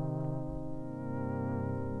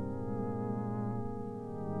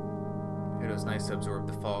 It was nice to absorb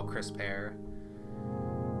the fall crisp air.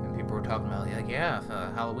 People were talking about, like, yeah, if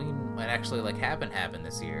Halloween might actually, like, happen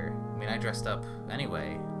this year. I mean, I dressed up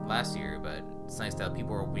anyway last year, but it's nice that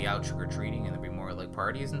people will be out trick-or-treating and there'll be more, like,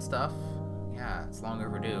 parties and stuff. Yeah, it's long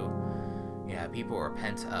overdue. Yeah, people were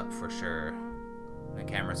pent up for sure. And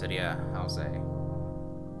Cameron said, yeah, I'll say.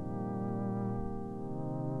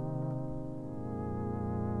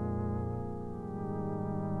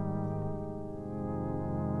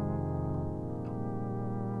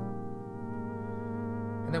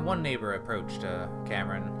 And then one neighbor approached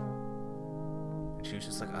Cameron, and she was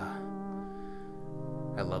just like,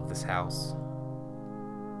 I love this house.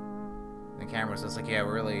 And Cameron was just like, yeah,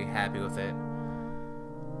 we're really happy with it.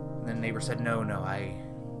 And then the neighbor said, no, I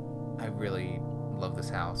really love this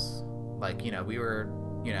house. Like, you know, we were,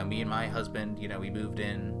 you know, me and my husband, you know, we moved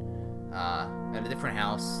in at a different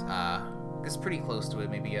house, I guess pretty close to it,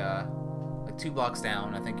 maybe like 2 blocks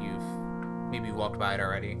down. I think you've maybe walked by it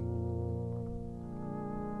already.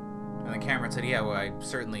 And then Cameron said, yeah, well, I've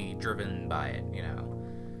certainly driven by it, you know.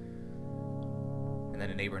 And then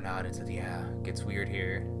a neighbor nodded and said, yeah, it gets weird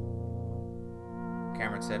here.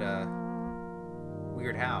 Cameron said,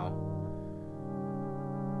 weird how?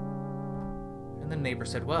 And then the neighbor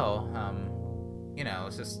said, well, you know,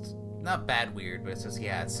 it's just not bad weird, but it's just,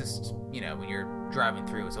 yeah, it's just, you know, when you're driving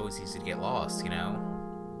through, it's always easy to get lost, you know?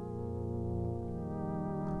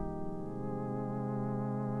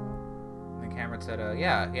 Cameron said,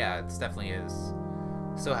 yeah, it definitely is.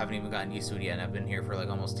 Still haven't even gotten used to it yet, and I've been here for like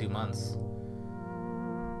almost 2 months.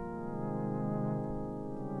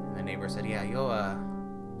 And the neighbor said, yeah,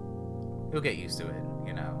 you'll get used to it,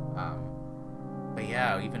 you know. But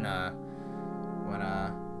yeah, even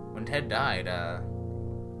when Ted died, yeah,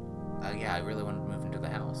 I really wanted to move into the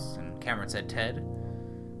house. And Cameron said, Ted?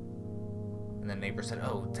 And the neighbor said,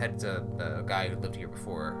 oh, Ted's the guy who lived here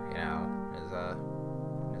before, you know.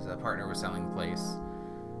 His partner was selling the place.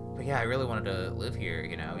 But yeah, I really wanted to live here,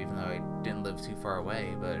 you know, even though I didn't live too far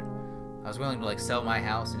away. But I was willing to like sell my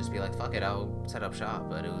house and just be like, fuck it, I'll set up shop.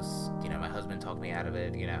 But it was, you know, my husband talked me out of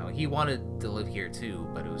it, you know. He wanted to live here too,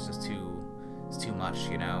 but it was just too much,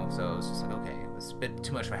 you know. So it was just like, okay, it was a bit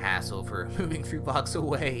too much of a hassle for moving 3 blocks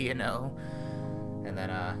away, you know. And then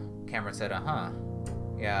Cameron said,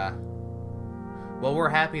 yeah. Well, we're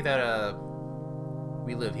happy that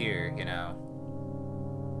we live here, you know.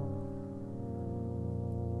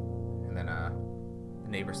 And then the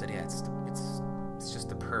neighbor said, yeah, it's just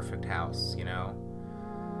the perfect house, you know.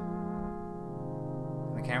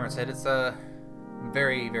 And the Cameron said, it's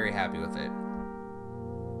very, very happy with it.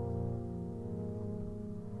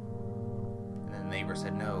 And then the neighbor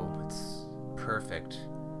said, no, it's perfect.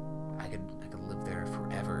 I could live there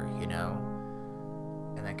forever, you know.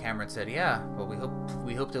 And then Cameron said, yeah, well,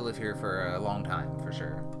 we hope to live here for a long time, for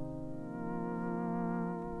sure.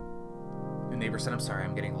 The neighbor said, I'm sorry,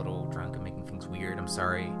 I'm getting a little drunk and making things weird, I'm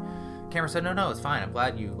sorry. Cameron said, no, it's fine, I'm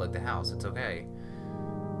glad you like the house, it's okay.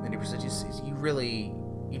 The neighbor said, you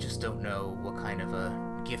just don't know what kind of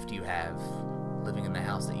a gift you have living in the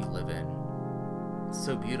house that you live in. It's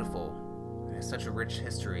so beautiful. It has such a rich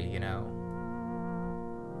history, you know.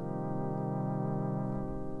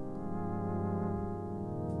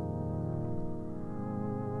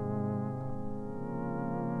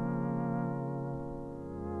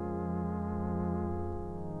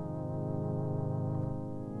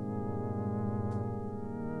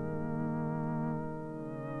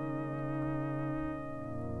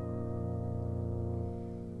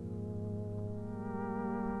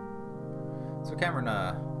 So Cameron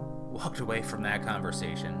walked away from that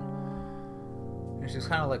conversation, and she was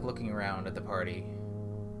kind of like looking around at the party,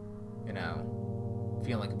 you know,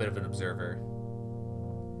 feeling like a bit of an observer.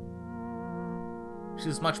 She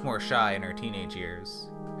was much more shy in her teenage years,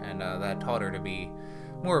 and that taught her to be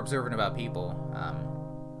more observant about people.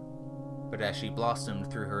 But as she blossomed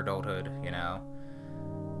through her adulthood, you know,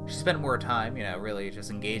 she spent more time, you know, really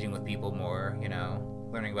just engaging with people more, you know,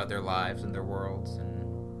 learning about their lives and their worlds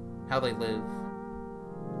and how they live.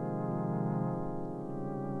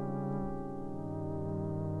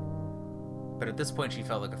 But at this point, she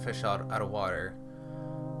felt like a fish out of water,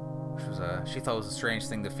 which was she thought was a strange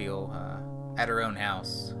thing to feel at her own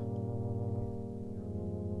house.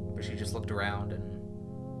 But she just looked around and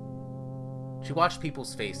she watched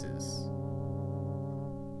people's faces.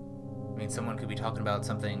 I mean, someone could be talking about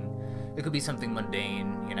something. It could be something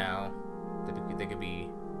mundane, you know. They could be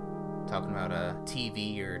talking about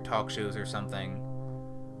TV or talk shows or something,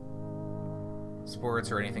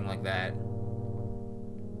 sports or anything like that.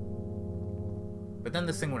 But then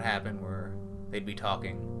this thing would happen where they'd be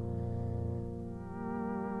talking,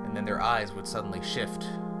 and then their eyes would suddenly shift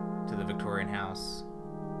to the Victorian house,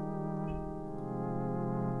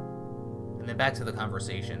 and then back to the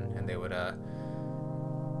conversation, and they would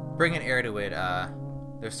bring an air to it.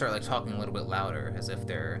 They'd start like talking a little bit louder, as if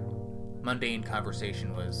their mundane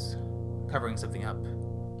conversation was covering something up.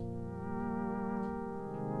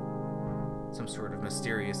 Some sort of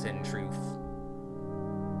mysterious hidden truth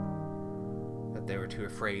that they were too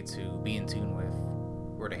afraid to be in tune with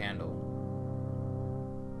or to handle.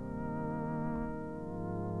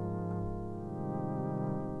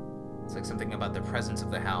 It's like something about the presence of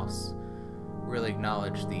the house really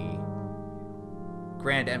acknowledged the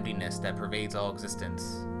grand emptiness that pervades all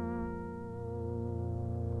existence.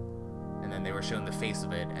 And then they were shown the face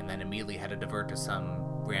of it, and then immediately had to divert to some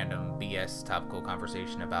random BS topical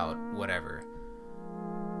conversation about whatever.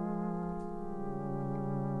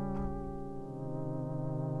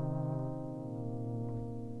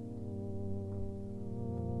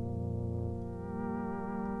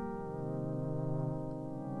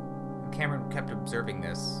 Cameron kept observing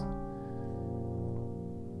this.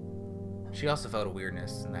 She also felt a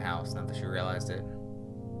weirdness in the house, not that she realized it.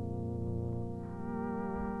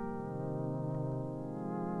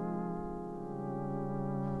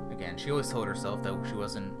 Again, she always told herself that she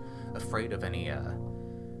wasn't afraid of any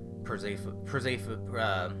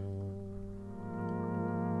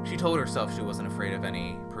she told herself she wasn't afraid of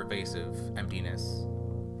any pervasive emptiness.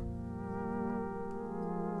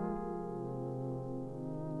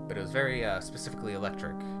 But it was was very specifically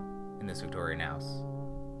electric in this Victorian house.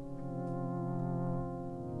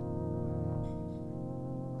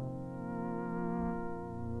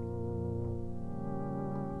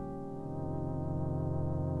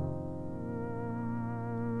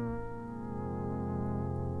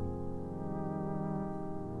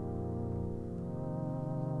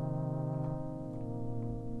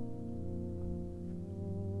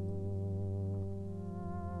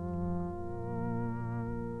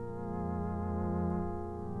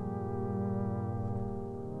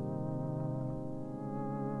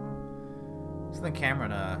 So then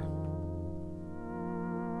Cameron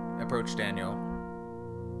approached Daniel.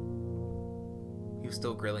 He was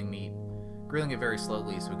still grilling meat. Grilling it very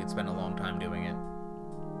slowly so he could spend a long time doing it.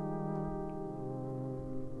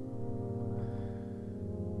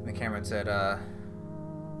 And then Cameron said,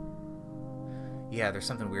 yeah, there's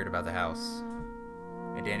something weird about the house.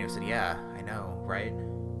 And Daniel said, yeah, I know, right?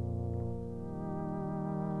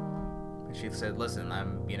 And she said, listen, I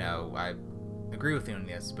agree with you on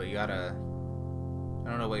this, but you gotta... I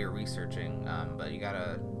don't know what you're researching, but you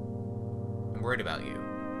gotta... I'm worried about you.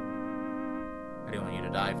 I didn't want you to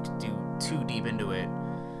dive too deep into it,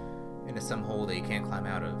 into some hole that you can't climb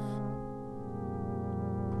out of.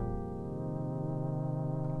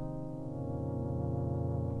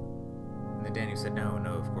 And then Daniel said, no,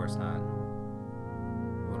 of course not. I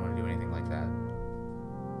wouldn't want to do anything like that.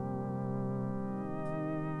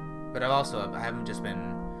 But I haven't just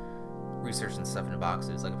been researching stuff in the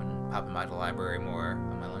boxes. Like, I've been popping by the library more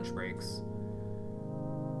on my lunch breaks,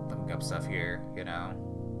 looking up stuff here, you know.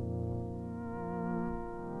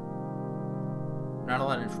 Not a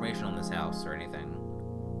lot of information on this house or anything,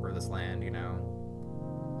 or this land, you know.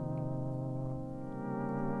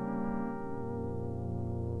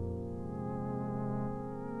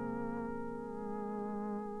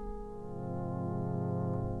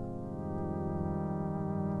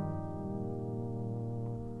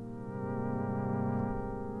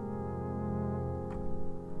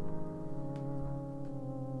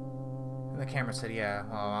 The camera said, yeah,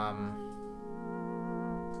 well,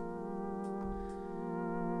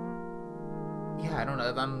 yeah, I don't know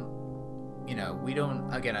if I'm, we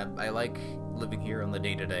don't, again, I like living here on the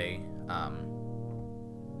day-to-day,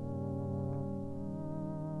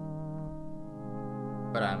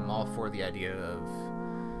 but I'm all for the idea of,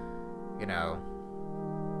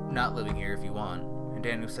 not living here if you want. And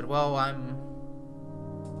Daniel said, well, I'm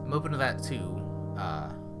open to that too.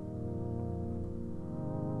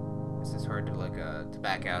 It's hard to to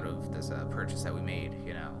back out of this purchase that we made.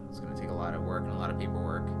 It's going to take a lot of work and a lot of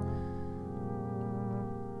paperwork.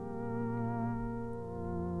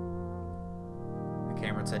 And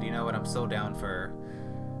Cameron said, you know what, I'm so down for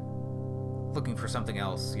looking for something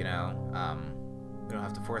else. We don't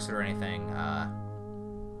have to force it or anything.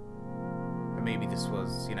 But maybe this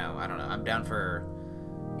was, I don't know. I'm down for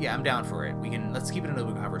it. Let's keep it an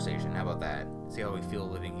open conversation. How about that? See how we feel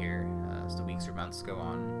living here as the weeks or months go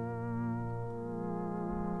on.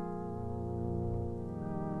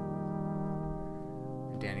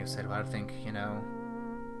 Daniel said, well, I think, if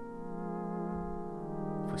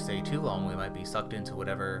we stay too long, we might be sucked into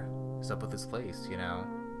whatever is up with this place,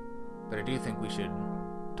 But I do think we should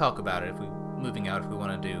talk about it if we want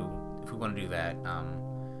to do that. I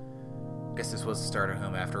guess this was the starter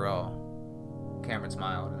home after all. Cameron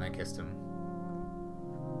smiled and I kissed him.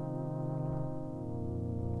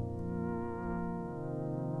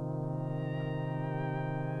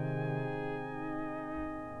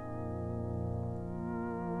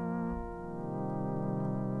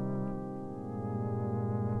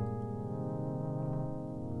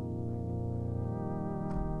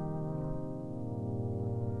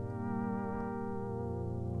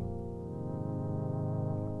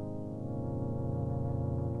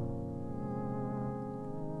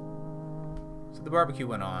 So the barbecue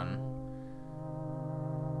went on.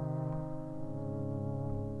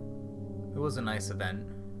 It was a nice event.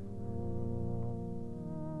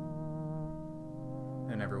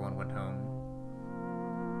 And everyone went home.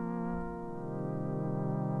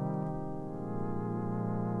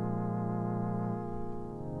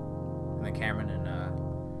 And then Cameron and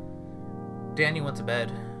Danny went to bed.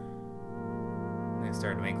 And they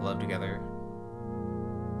started to make love together.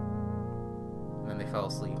 And then they fell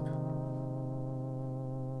asleep.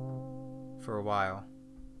 For a while.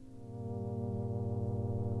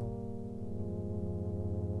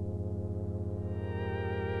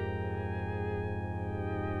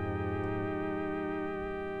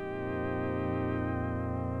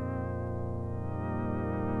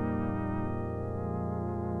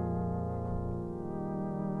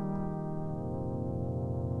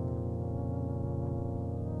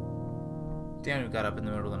 Daniel got up in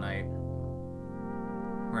the middle of the night,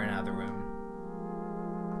 ran out of the room.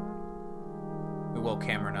 We woke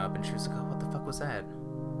Cameron up, and she was like, "Oh, what the fuck was that?"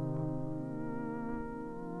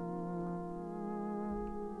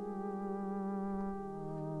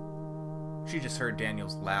 She just heard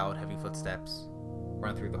Daniel's loud, heavy footsteps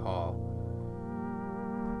run through the hall.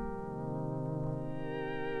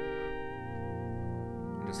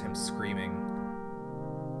 And just him screaming.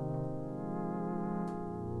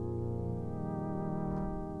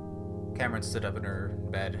 Cameron stood up in her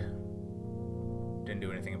bed. Didn't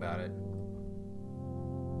do anything about it.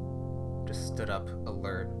 Just stood up,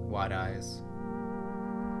 alert, wide eyes.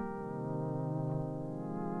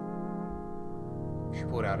 She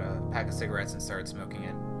pulled out a pack of cigarettes and started smoking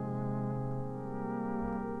it.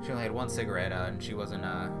 She only had one cigarette, and she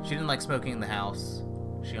didn't like smoking in the house.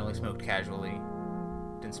 She only smoked casually.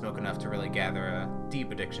 Didn't smoke enough to really gather a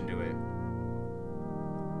deep addiction to it.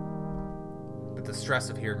 But the stress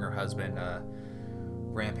of hearing her husband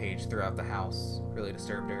rampage throughout the house really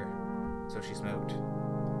disturbed her, so she smoked.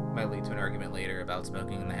 Might lead to an argument later about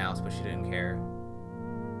smoking in the house, but she didn't care.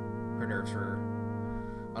 Her nerves were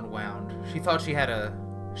unwound. She thought she had a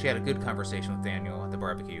good conversation with Daniel at the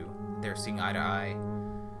barbecue. They were seeing eye to eye.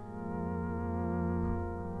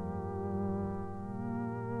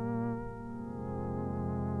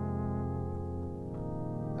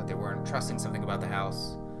 That they weren't trusting something about the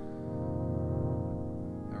house.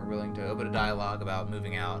 They were willing to open a dialogue about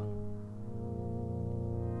moving out.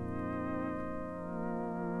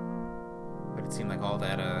 But it seemed like all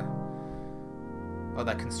that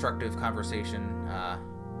constructive conversation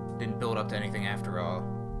didn't build up to anything after all.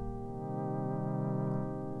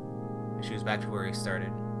 And she was back to where he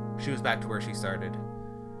started. She was back to where she started.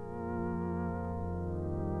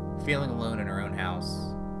 Feeling alone in her own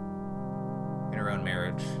house, in her own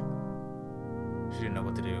marriage. She didn't know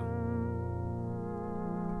what to do.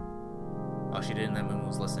 All she did in that moment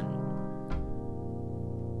was listen.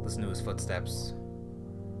 Listen to his footsteps.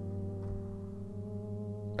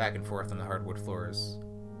 Back and forth on the hardwood floors.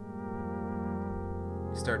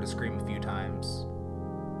 He started to scream a few times.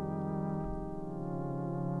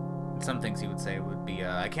 And some things he would say would be,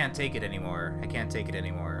 I can't take it anymore. I can't take it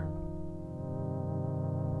anymore.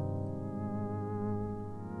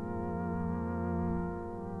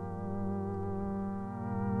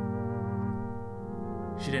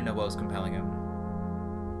 She didn't know what was compelling him.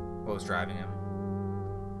 What was driving him.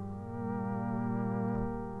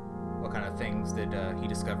 What kind of things did he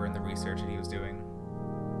discover in the research that he was doing?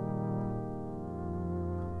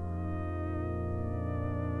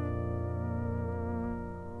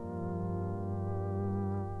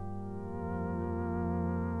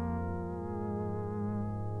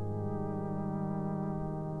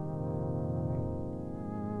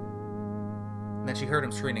 And then she heard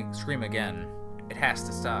him scream again. It has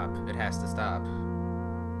to stop. It has to stop.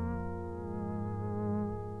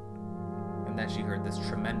 And then she heard this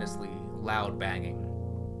tremendously loud banging.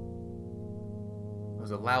 It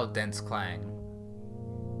was a loud, dense clang.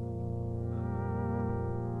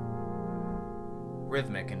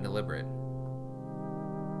 Rhythmic and deliberate.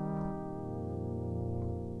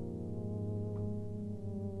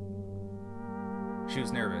 She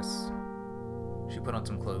was nervous. She put on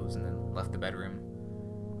some clothes and then left the bedroom.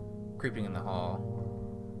 Creeping in the hall.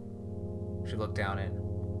 She looked down it.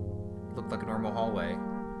 It looked like a normal hallway.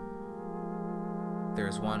 There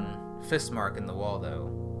was one fist mark in the wall,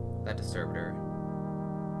 though. That disturbed her.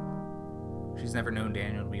 She's never known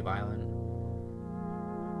Daniel to be violent.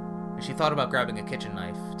 And she thought about grabbing a kitchen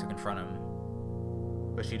knife to confront him.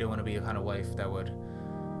 But she didn't want to be the kind of wife that would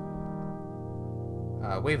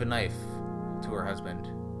wave a knife to her husband.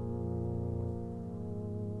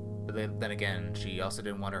 But then again, she also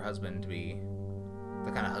didn't want her husband to be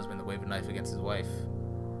the kind of husband that waved a knife against his wife.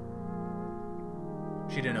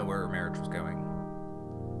 She didn't know where her marriage was going.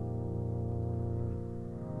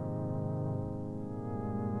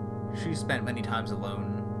 She spent many times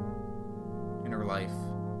alone in her life,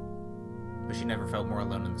 but she never felt more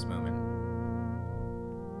alone in this moment.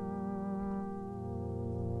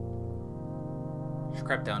 She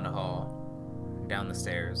crept down the hall, down the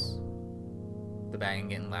stairs, the banging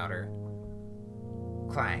getting louder.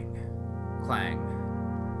 Clang, clang.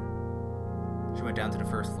 She went down to the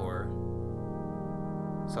first floor,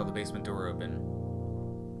 saw the basement door open,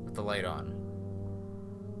 with the light on.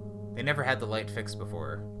 They never had the light fixed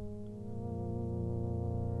before,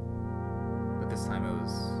 but this time it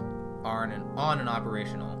was on and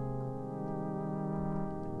operational.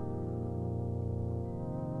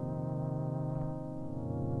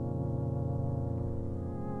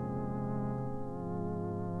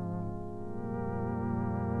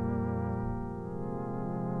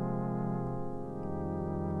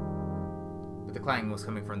 clanging was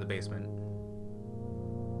coming from the basement.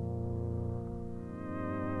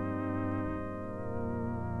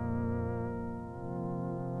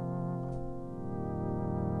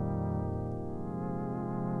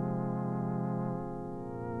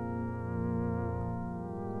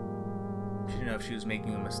 She didn't know if she was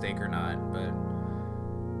making a mistake or not, but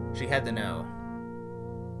she had to know.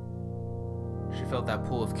 She felt that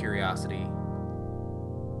pull of curiosity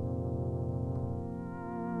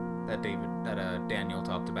that Daniel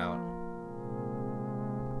talked about.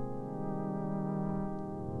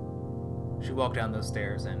 She walked down those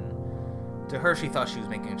stairs, and to her she thought she was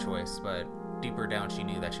making a choice, but deeper down she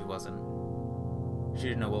knew that she wasn't. She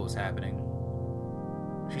didn't know what was happening.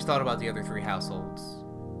 She thought about the other 3 households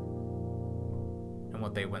and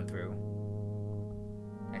what they went through,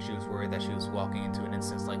 and she was worried that she was walking into an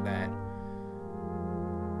instance like that.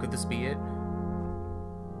 Could this be it?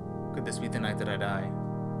 Could this be the night that I die?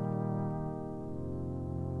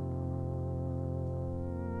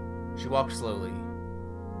 She walked slowly,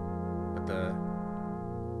 but the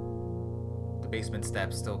basement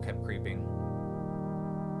steps still kept creeping.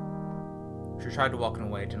 She tried to walk in a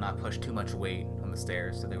way to not push too much weight on the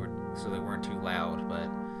stairs so they weren't too loud, but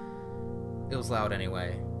it was loud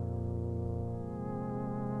anyway.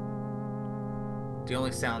 The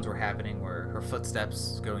only sounds were happening were her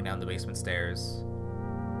footsteps going down the basement stairs,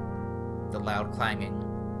 the loud clanging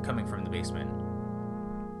coming from the basement,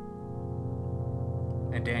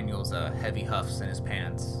 and Daniel's heavy huffs in his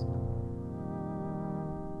pants.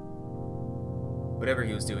 Whatever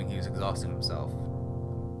he was doing, he was exhausting himself.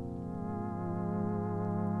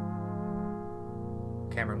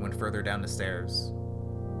 Cameron went further down the stairs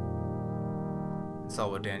and saw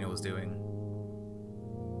what Daniel was doing.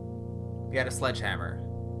 He had a sledgehammer,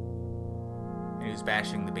 and he was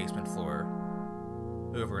bashing the basement floor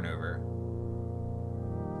over and over.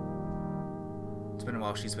 It's been a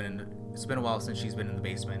while since she's been in the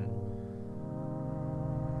basement.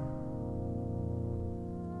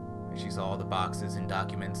 And she saw all the boxes and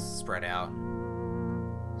documents spread out,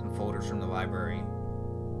 some folders from the library,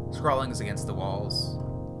 scrawlings against the walls,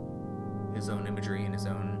 his own imagery and his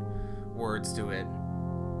own words to it.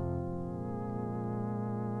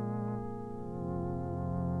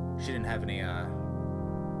 She didn't have any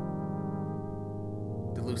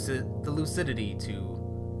the lucidity to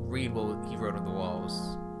read what he wrote on the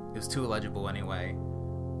walls. It was too illegible anyway,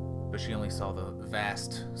 but she only saw the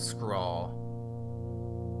vast scrawl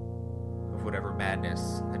of whatever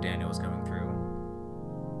madness that Daniel was going through.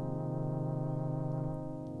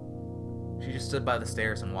 She just stood by the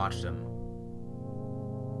stairs and watched him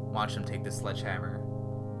take the sledgehammer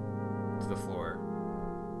to the floor.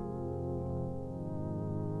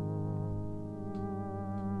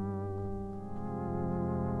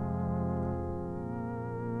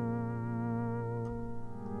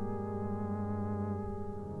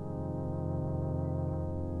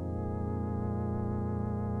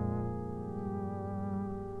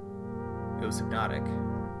 It was hypnotic to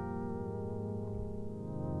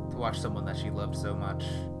watch someone that she loved so much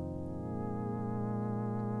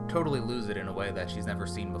totally lose it in a way that she's never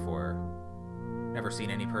seen before, never seen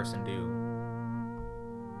any person do.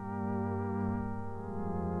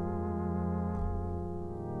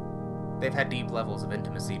 They've had deep levels of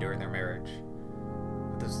intimacy during their marriage,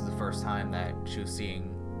 but this is the first time that she was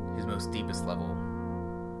seeing his most deepest level.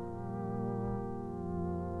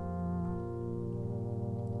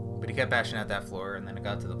 But he kept bashing at that floor, and then it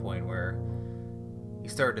got to the point where he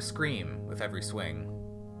started to scream with every swing.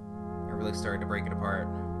 It really started to break it apart.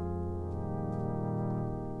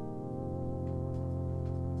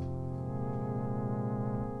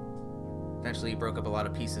 Eventually he broke up a lot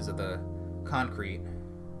of pieces of the concrete.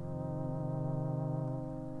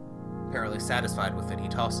 Apparently satisfied with it, he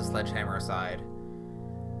tossed the sledgehammer aside.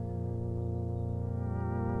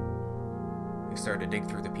 He started to dig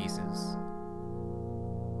through the pieces.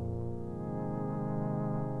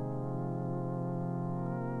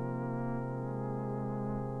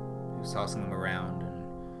 He was tossing them around,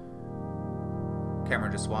 and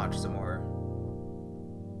Cameron just watched some more.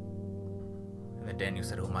 And then Daniel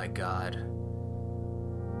said, "Oh my God."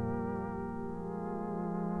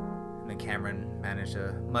 And then Cameron managed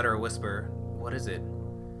to mutter a whisper, "What is it?"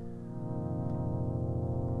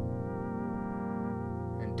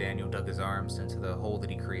 And Daniel dug his arms into the hole that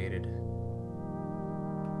he created.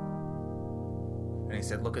 And he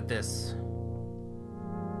said, "Look at this."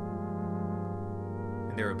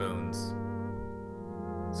 And there were bones.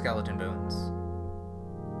 Skeleton bones.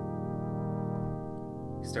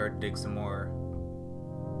 He started to dig some more.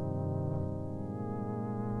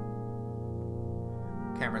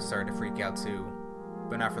 Cameron started to freak out too.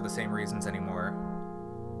 but not for the same reasons anymore.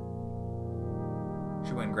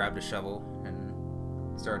 She went and grabbed a shovel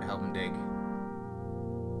and started to help him dig.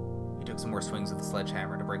 He took some more swings with the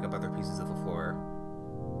sledgehammer to break up other pieces of the floor.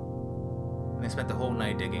 And they spent the whole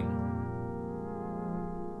night digging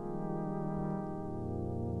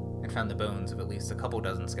and found the bones of at least a couple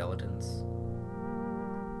dozen skeletons.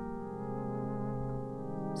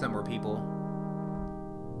 Some were people.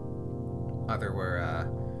 Other were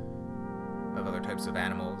of other types of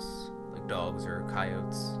animals, like dogs or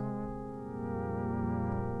coyotes.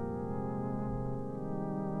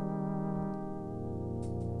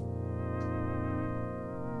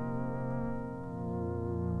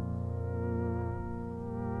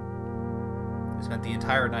 They spent the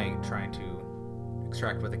entire night trying to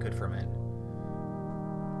extract what they could from it.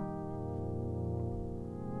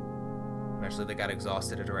 Eventually they got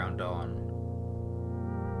exhausted at around dawn.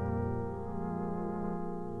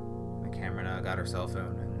 And Cameron got her cell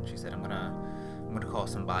phone and she said, I'm gonna call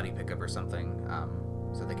some body pickup or something,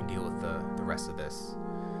 so they can deal with the rest of this.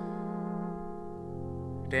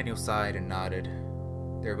 Daniel sighed and nodded.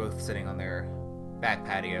 They were both sitting on their back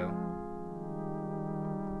patio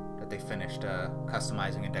that they finished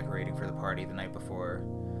customizing and decorating for the party the night before.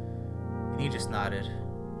 And he just nodded,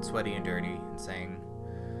 sweaty and dirty, and saying,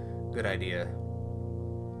 good idea.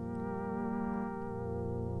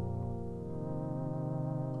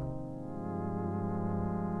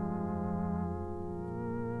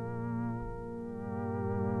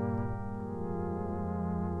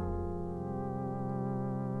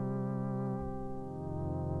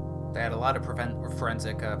 They had a lot of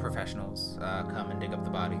forensic professionals come and dig up the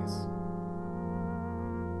bodies.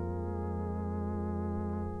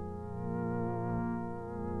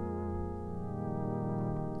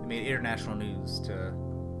 It made international news to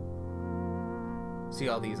see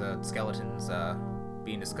all these skeletons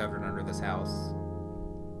being discovered under this house.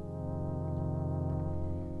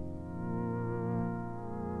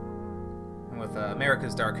 And with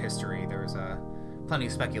America's dark history, there was plenty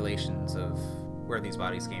of speculations of where these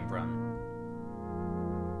bodies came from.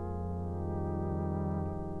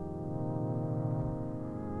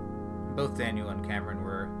 Both Daniel and Cameron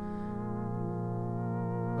were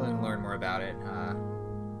willing to learn more about it,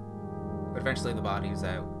 but eventually the bodies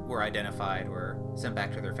that were identified were sent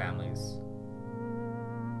back to their families.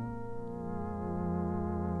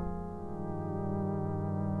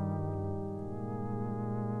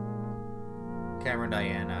 Cameron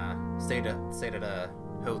and Diane stayed at a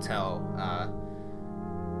hotel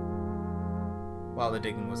while the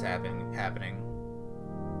digging was happening.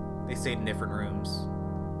 They stayed in different rooms.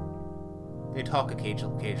 They talk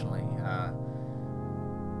occasionally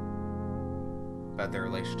about their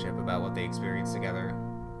relationship, about what they experienced together.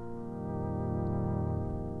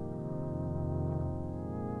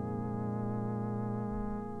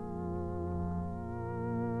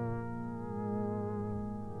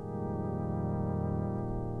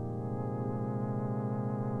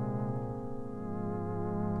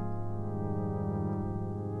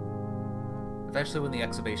 Eventually, when the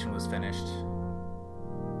exhibition was finished,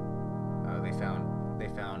 they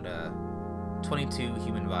found 22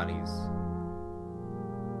 human bodies,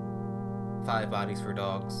 5 bodies for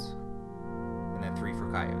dogs, and then 3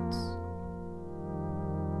 for coyotes.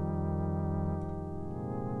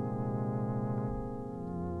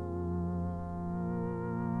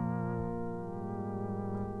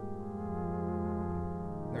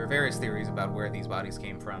 There are various theories about where these bodies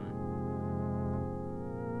came from.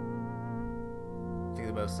 I think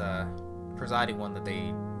the most presiding one that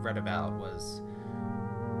they read about was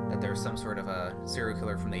that there was some sort of a serial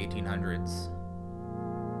killer from the 1800s,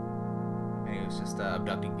 and he was just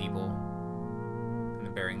abducting people and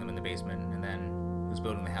then burying them in the basement, and then he was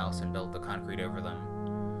building the house and built the concrete over them.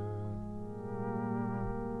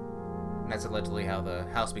 And that's allegedly how the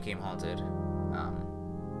house became haunted.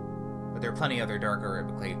 But there are plenty other darker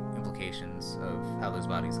implications of how those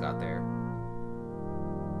bodies got there.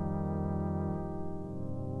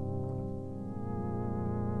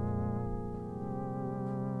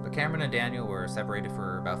 Cameron and Daniel were separated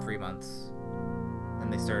for about 3 months. Then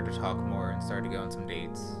they started to talk more and started to go on some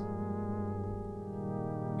dates.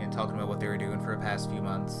 And talking about what they were doing for the past few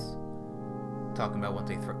months. Talking about what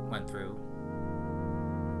they went through.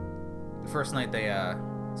 The first night they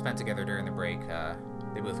spent together during the break,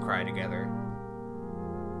 they both cried together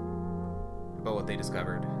about what they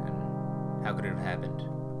discovered and how could it have happened.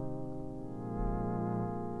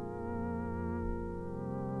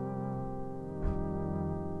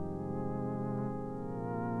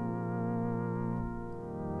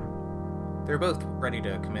 They were both ready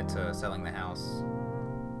to commit to selling the house.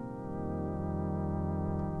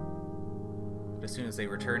 But as soon as they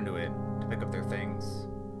returned to it to pick up their things,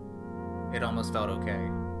 it almost felt okay.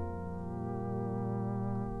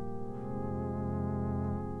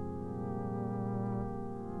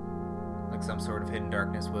 Like some sort of hidden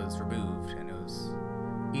darkness was removed, and it was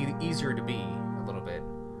easier to be a little bit.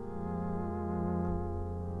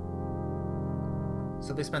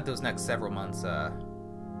 So they spent those next several months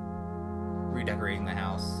redecorating the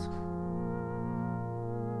house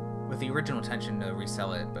with the original intention to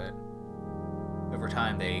resell it, but over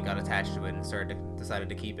time they got attached to it and decided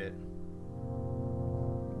to keep it.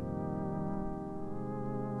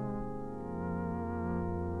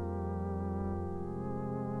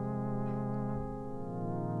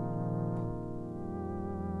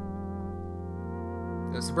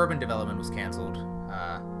 The suburban development was canceled.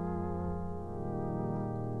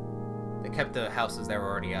 They kept the houses that were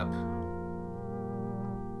already up,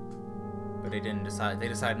 but they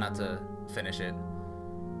decided not to finish it.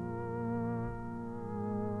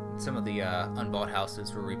 Some of the unbought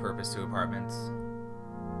houses were repurposed to apartments.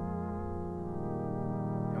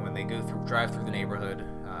 And when they drive through the neighborhood, it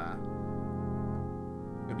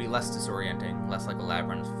would be less disorienting, less like a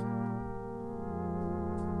labyrinth.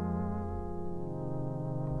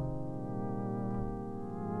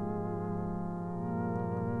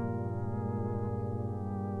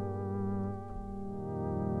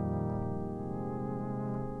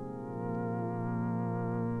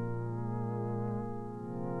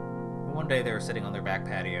 One day they were sitting on their back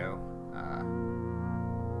patio.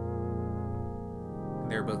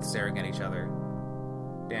 They were both staring at each other,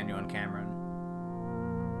 Daniel and Cameron.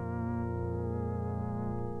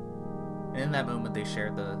 And in that moment they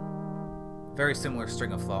shared the very similar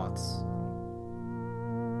string of thoughts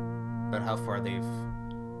about how far they've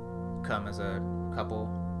come as a couple.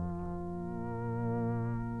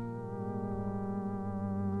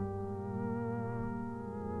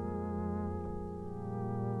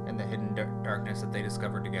 And the hidden darkness that they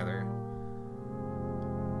discovered together.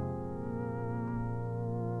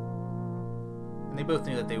 And they both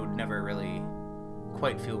knew that they would never really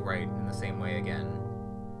quite feel right in the same way again.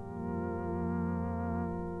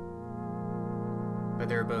 But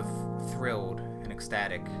they were both thrilled and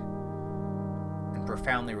ecstatic and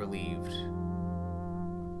profoundly relieved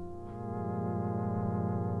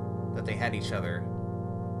that they had each other,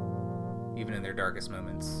 even in their darkest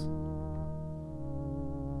moments.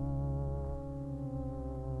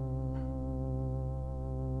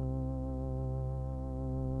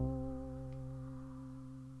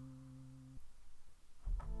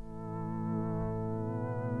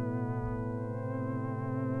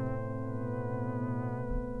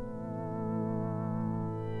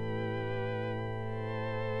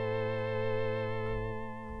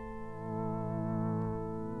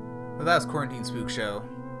 Well, that was Quarantine Spook Show.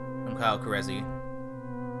 I'm Kyle Carezzi.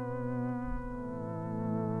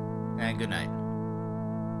 And good night.